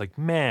loss, and I was like,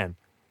 man,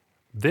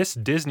 this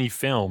Disney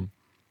film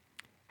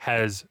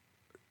has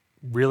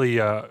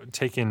really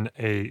taken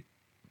a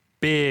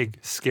big,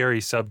 scary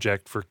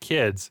subject for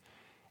kids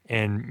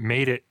and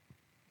made it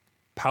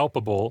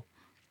palpable,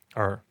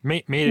 or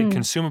made it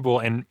consumable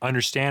and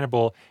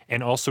understandable,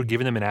 and also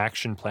given them an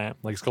action plan.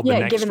 It's called the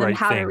next right thing. Giving them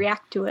how to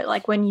react to it.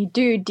 When you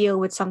do deal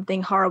with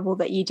something horrible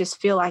that you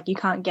just feel like you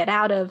can't get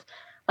out of,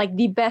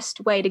 the best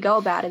way to go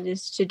about it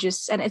is to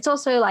just, and it's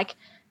also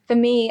for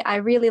me, I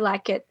really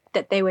like it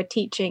that they were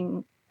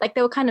teaching,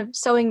 they were kind of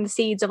sowing the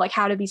seeds of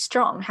how to be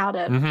strong, how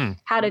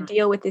to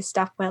deal with this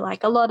stuff, where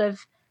a lot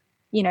of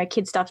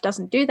kid stuff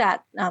doesn't do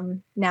that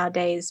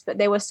nowadays, but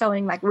they were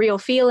sewing like real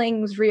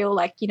feelings, real,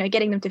 like,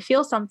 getting them to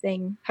feel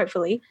something,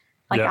 hopefully,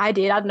 like I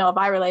did. I don't know if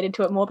I related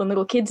to it more than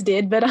little kids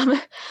did, but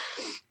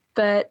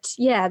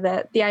yeah,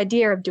 the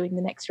idea of doing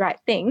the next right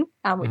thing,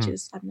 which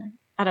is,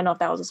 I don't know if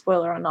that was a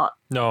spoiler or not.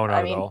 No,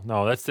 not at all.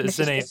 No, it's just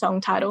a song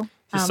title.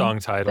 It's a song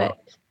title.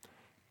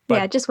 But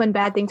yeah, just when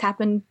bad things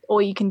happen,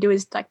 all you can do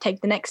is like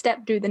take the next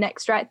step, do the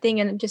next right thing,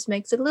 and it just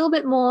makes it a little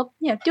bit more,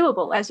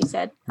 doable, as you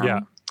said.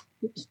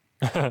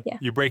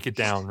 You break it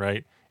down,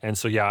 right? And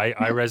so, I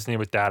resonate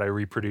with that. I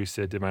reproduced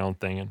it, did my own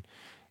thing, and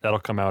that'll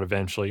come out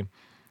eventually.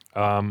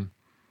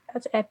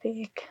 That's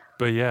epic.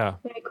 But yeah.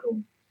 Very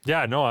cool.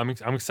 Yeah, no, I'm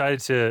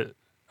excited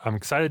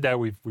that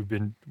we've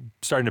been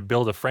starting to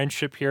build a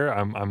friendship here.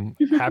 I'm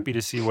happy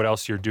to see what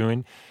else you're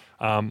doing.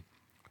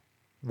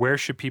 Where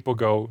should people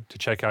go to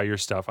check out your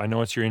stuff? I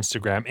know it's your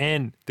Instagram,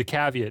 and the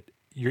caveat,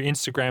 your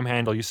Instagram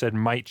handle you said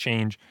might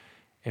change,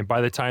 and by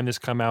the time this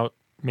come out,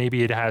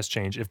 maybe it has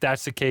changed. If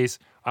that's the case,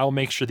 I'll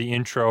make sure the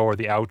intro or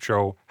the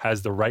outro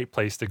has the right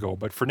place to go.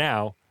 But for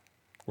now,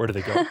 where do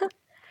they go?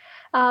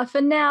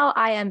 For now,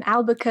 I am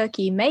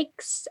Albuquerque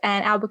Makes,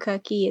 and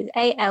Albuquerque is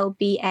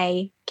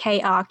ALBAKRKY,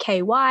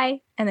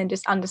 and then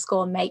just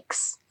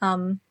 _makes.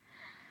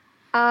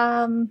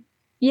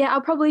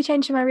 I'll probably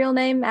change to my real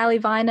name, Ali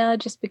Viner,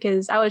 just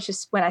because I was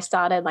just, when I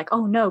started, like,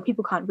 oh no,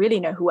 people can't really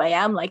know who I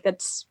am. Like,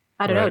 that's,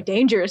 I don't know,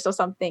 dangerous or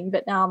something.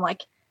 But now I'm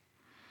like,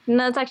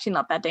 no, it's actually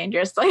not that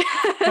dangerous. Like,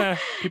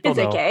 people it's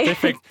know. okay.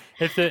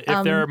 If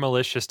there are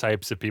malicious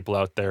types of people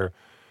out there,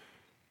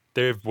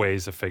 they have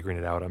ways of figuring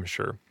it out, I'm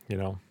sure,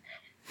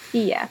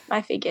 Yeah,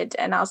 I figured.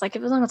 And I was like,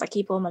 as long as I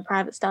keep all my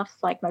private stuff,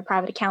 like my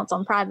private accounts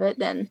on private,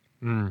 then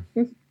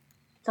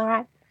it's all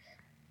right.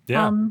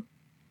 Yeah.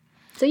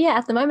 So yeah,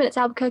 at the moment it's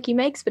Albuquerque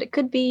Makes, but it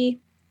could be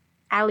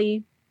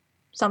Ali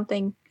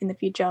something in the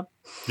future.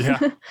 Yeah.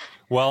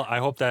 Well, I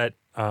hope that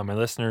my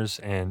listeners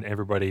and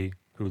everybody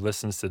who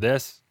listens to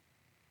this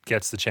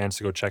gets the chance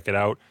to go check it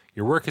out.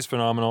 Your work is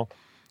phenomenal.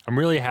 I'm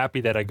really happy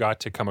that I got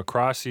to come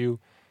across you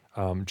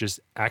just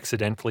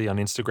accidentally on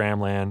Instagram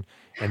land,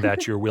 and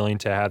that you're willing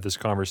to have this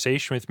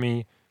conversation with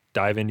me,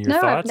 dive into your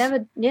thoughts.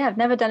 I've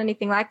never done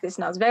anything like this,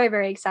 and I was very,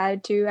 very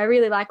excited to. I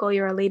really like all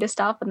your Alita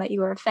stuff, and that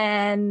you were a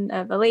fan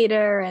of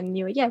Alita, and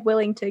you were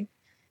willing to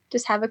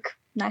just have a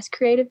nice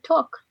creative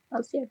talk. I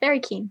was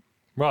very keen.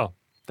 Well,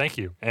 thank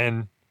you,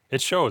 and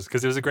it shows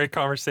because it was a great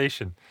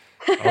conversation.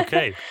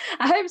 Okay.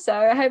 I hope so.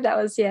 I hope that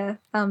was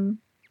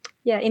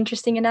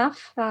interesting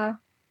enough for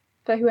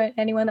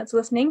anyone that's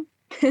listening.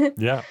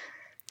 Yeah.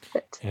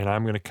 And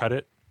I'm going to cut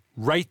it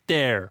right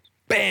there.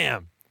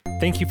 Bam!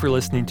 Thank you for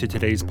listening to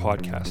today's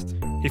podcast.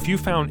 If you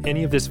found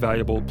any of this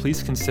valuable,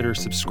 please consider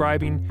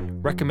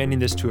subscribing, recommending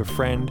this to a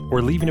friend,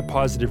 or leaving a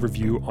positive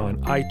review on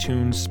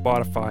iTunes,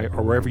 Spotify,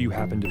 or wherever you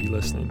happen to be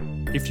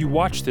listening. If you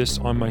watch this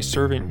on my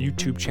Servant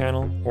YouTube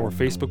channel or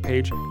Facebook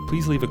page,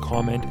 please leave a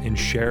comment and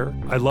share.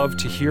 I love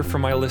to hear from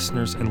my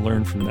listeners and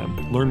learn from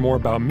them. Learn more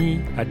about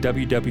me at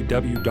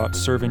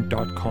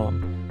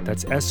www.servant.com.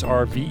 That's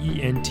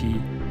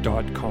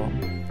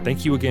SRVENT.com.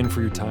 Thank you again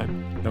for your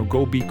time. Now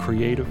go be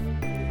creative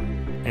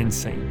and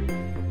sane.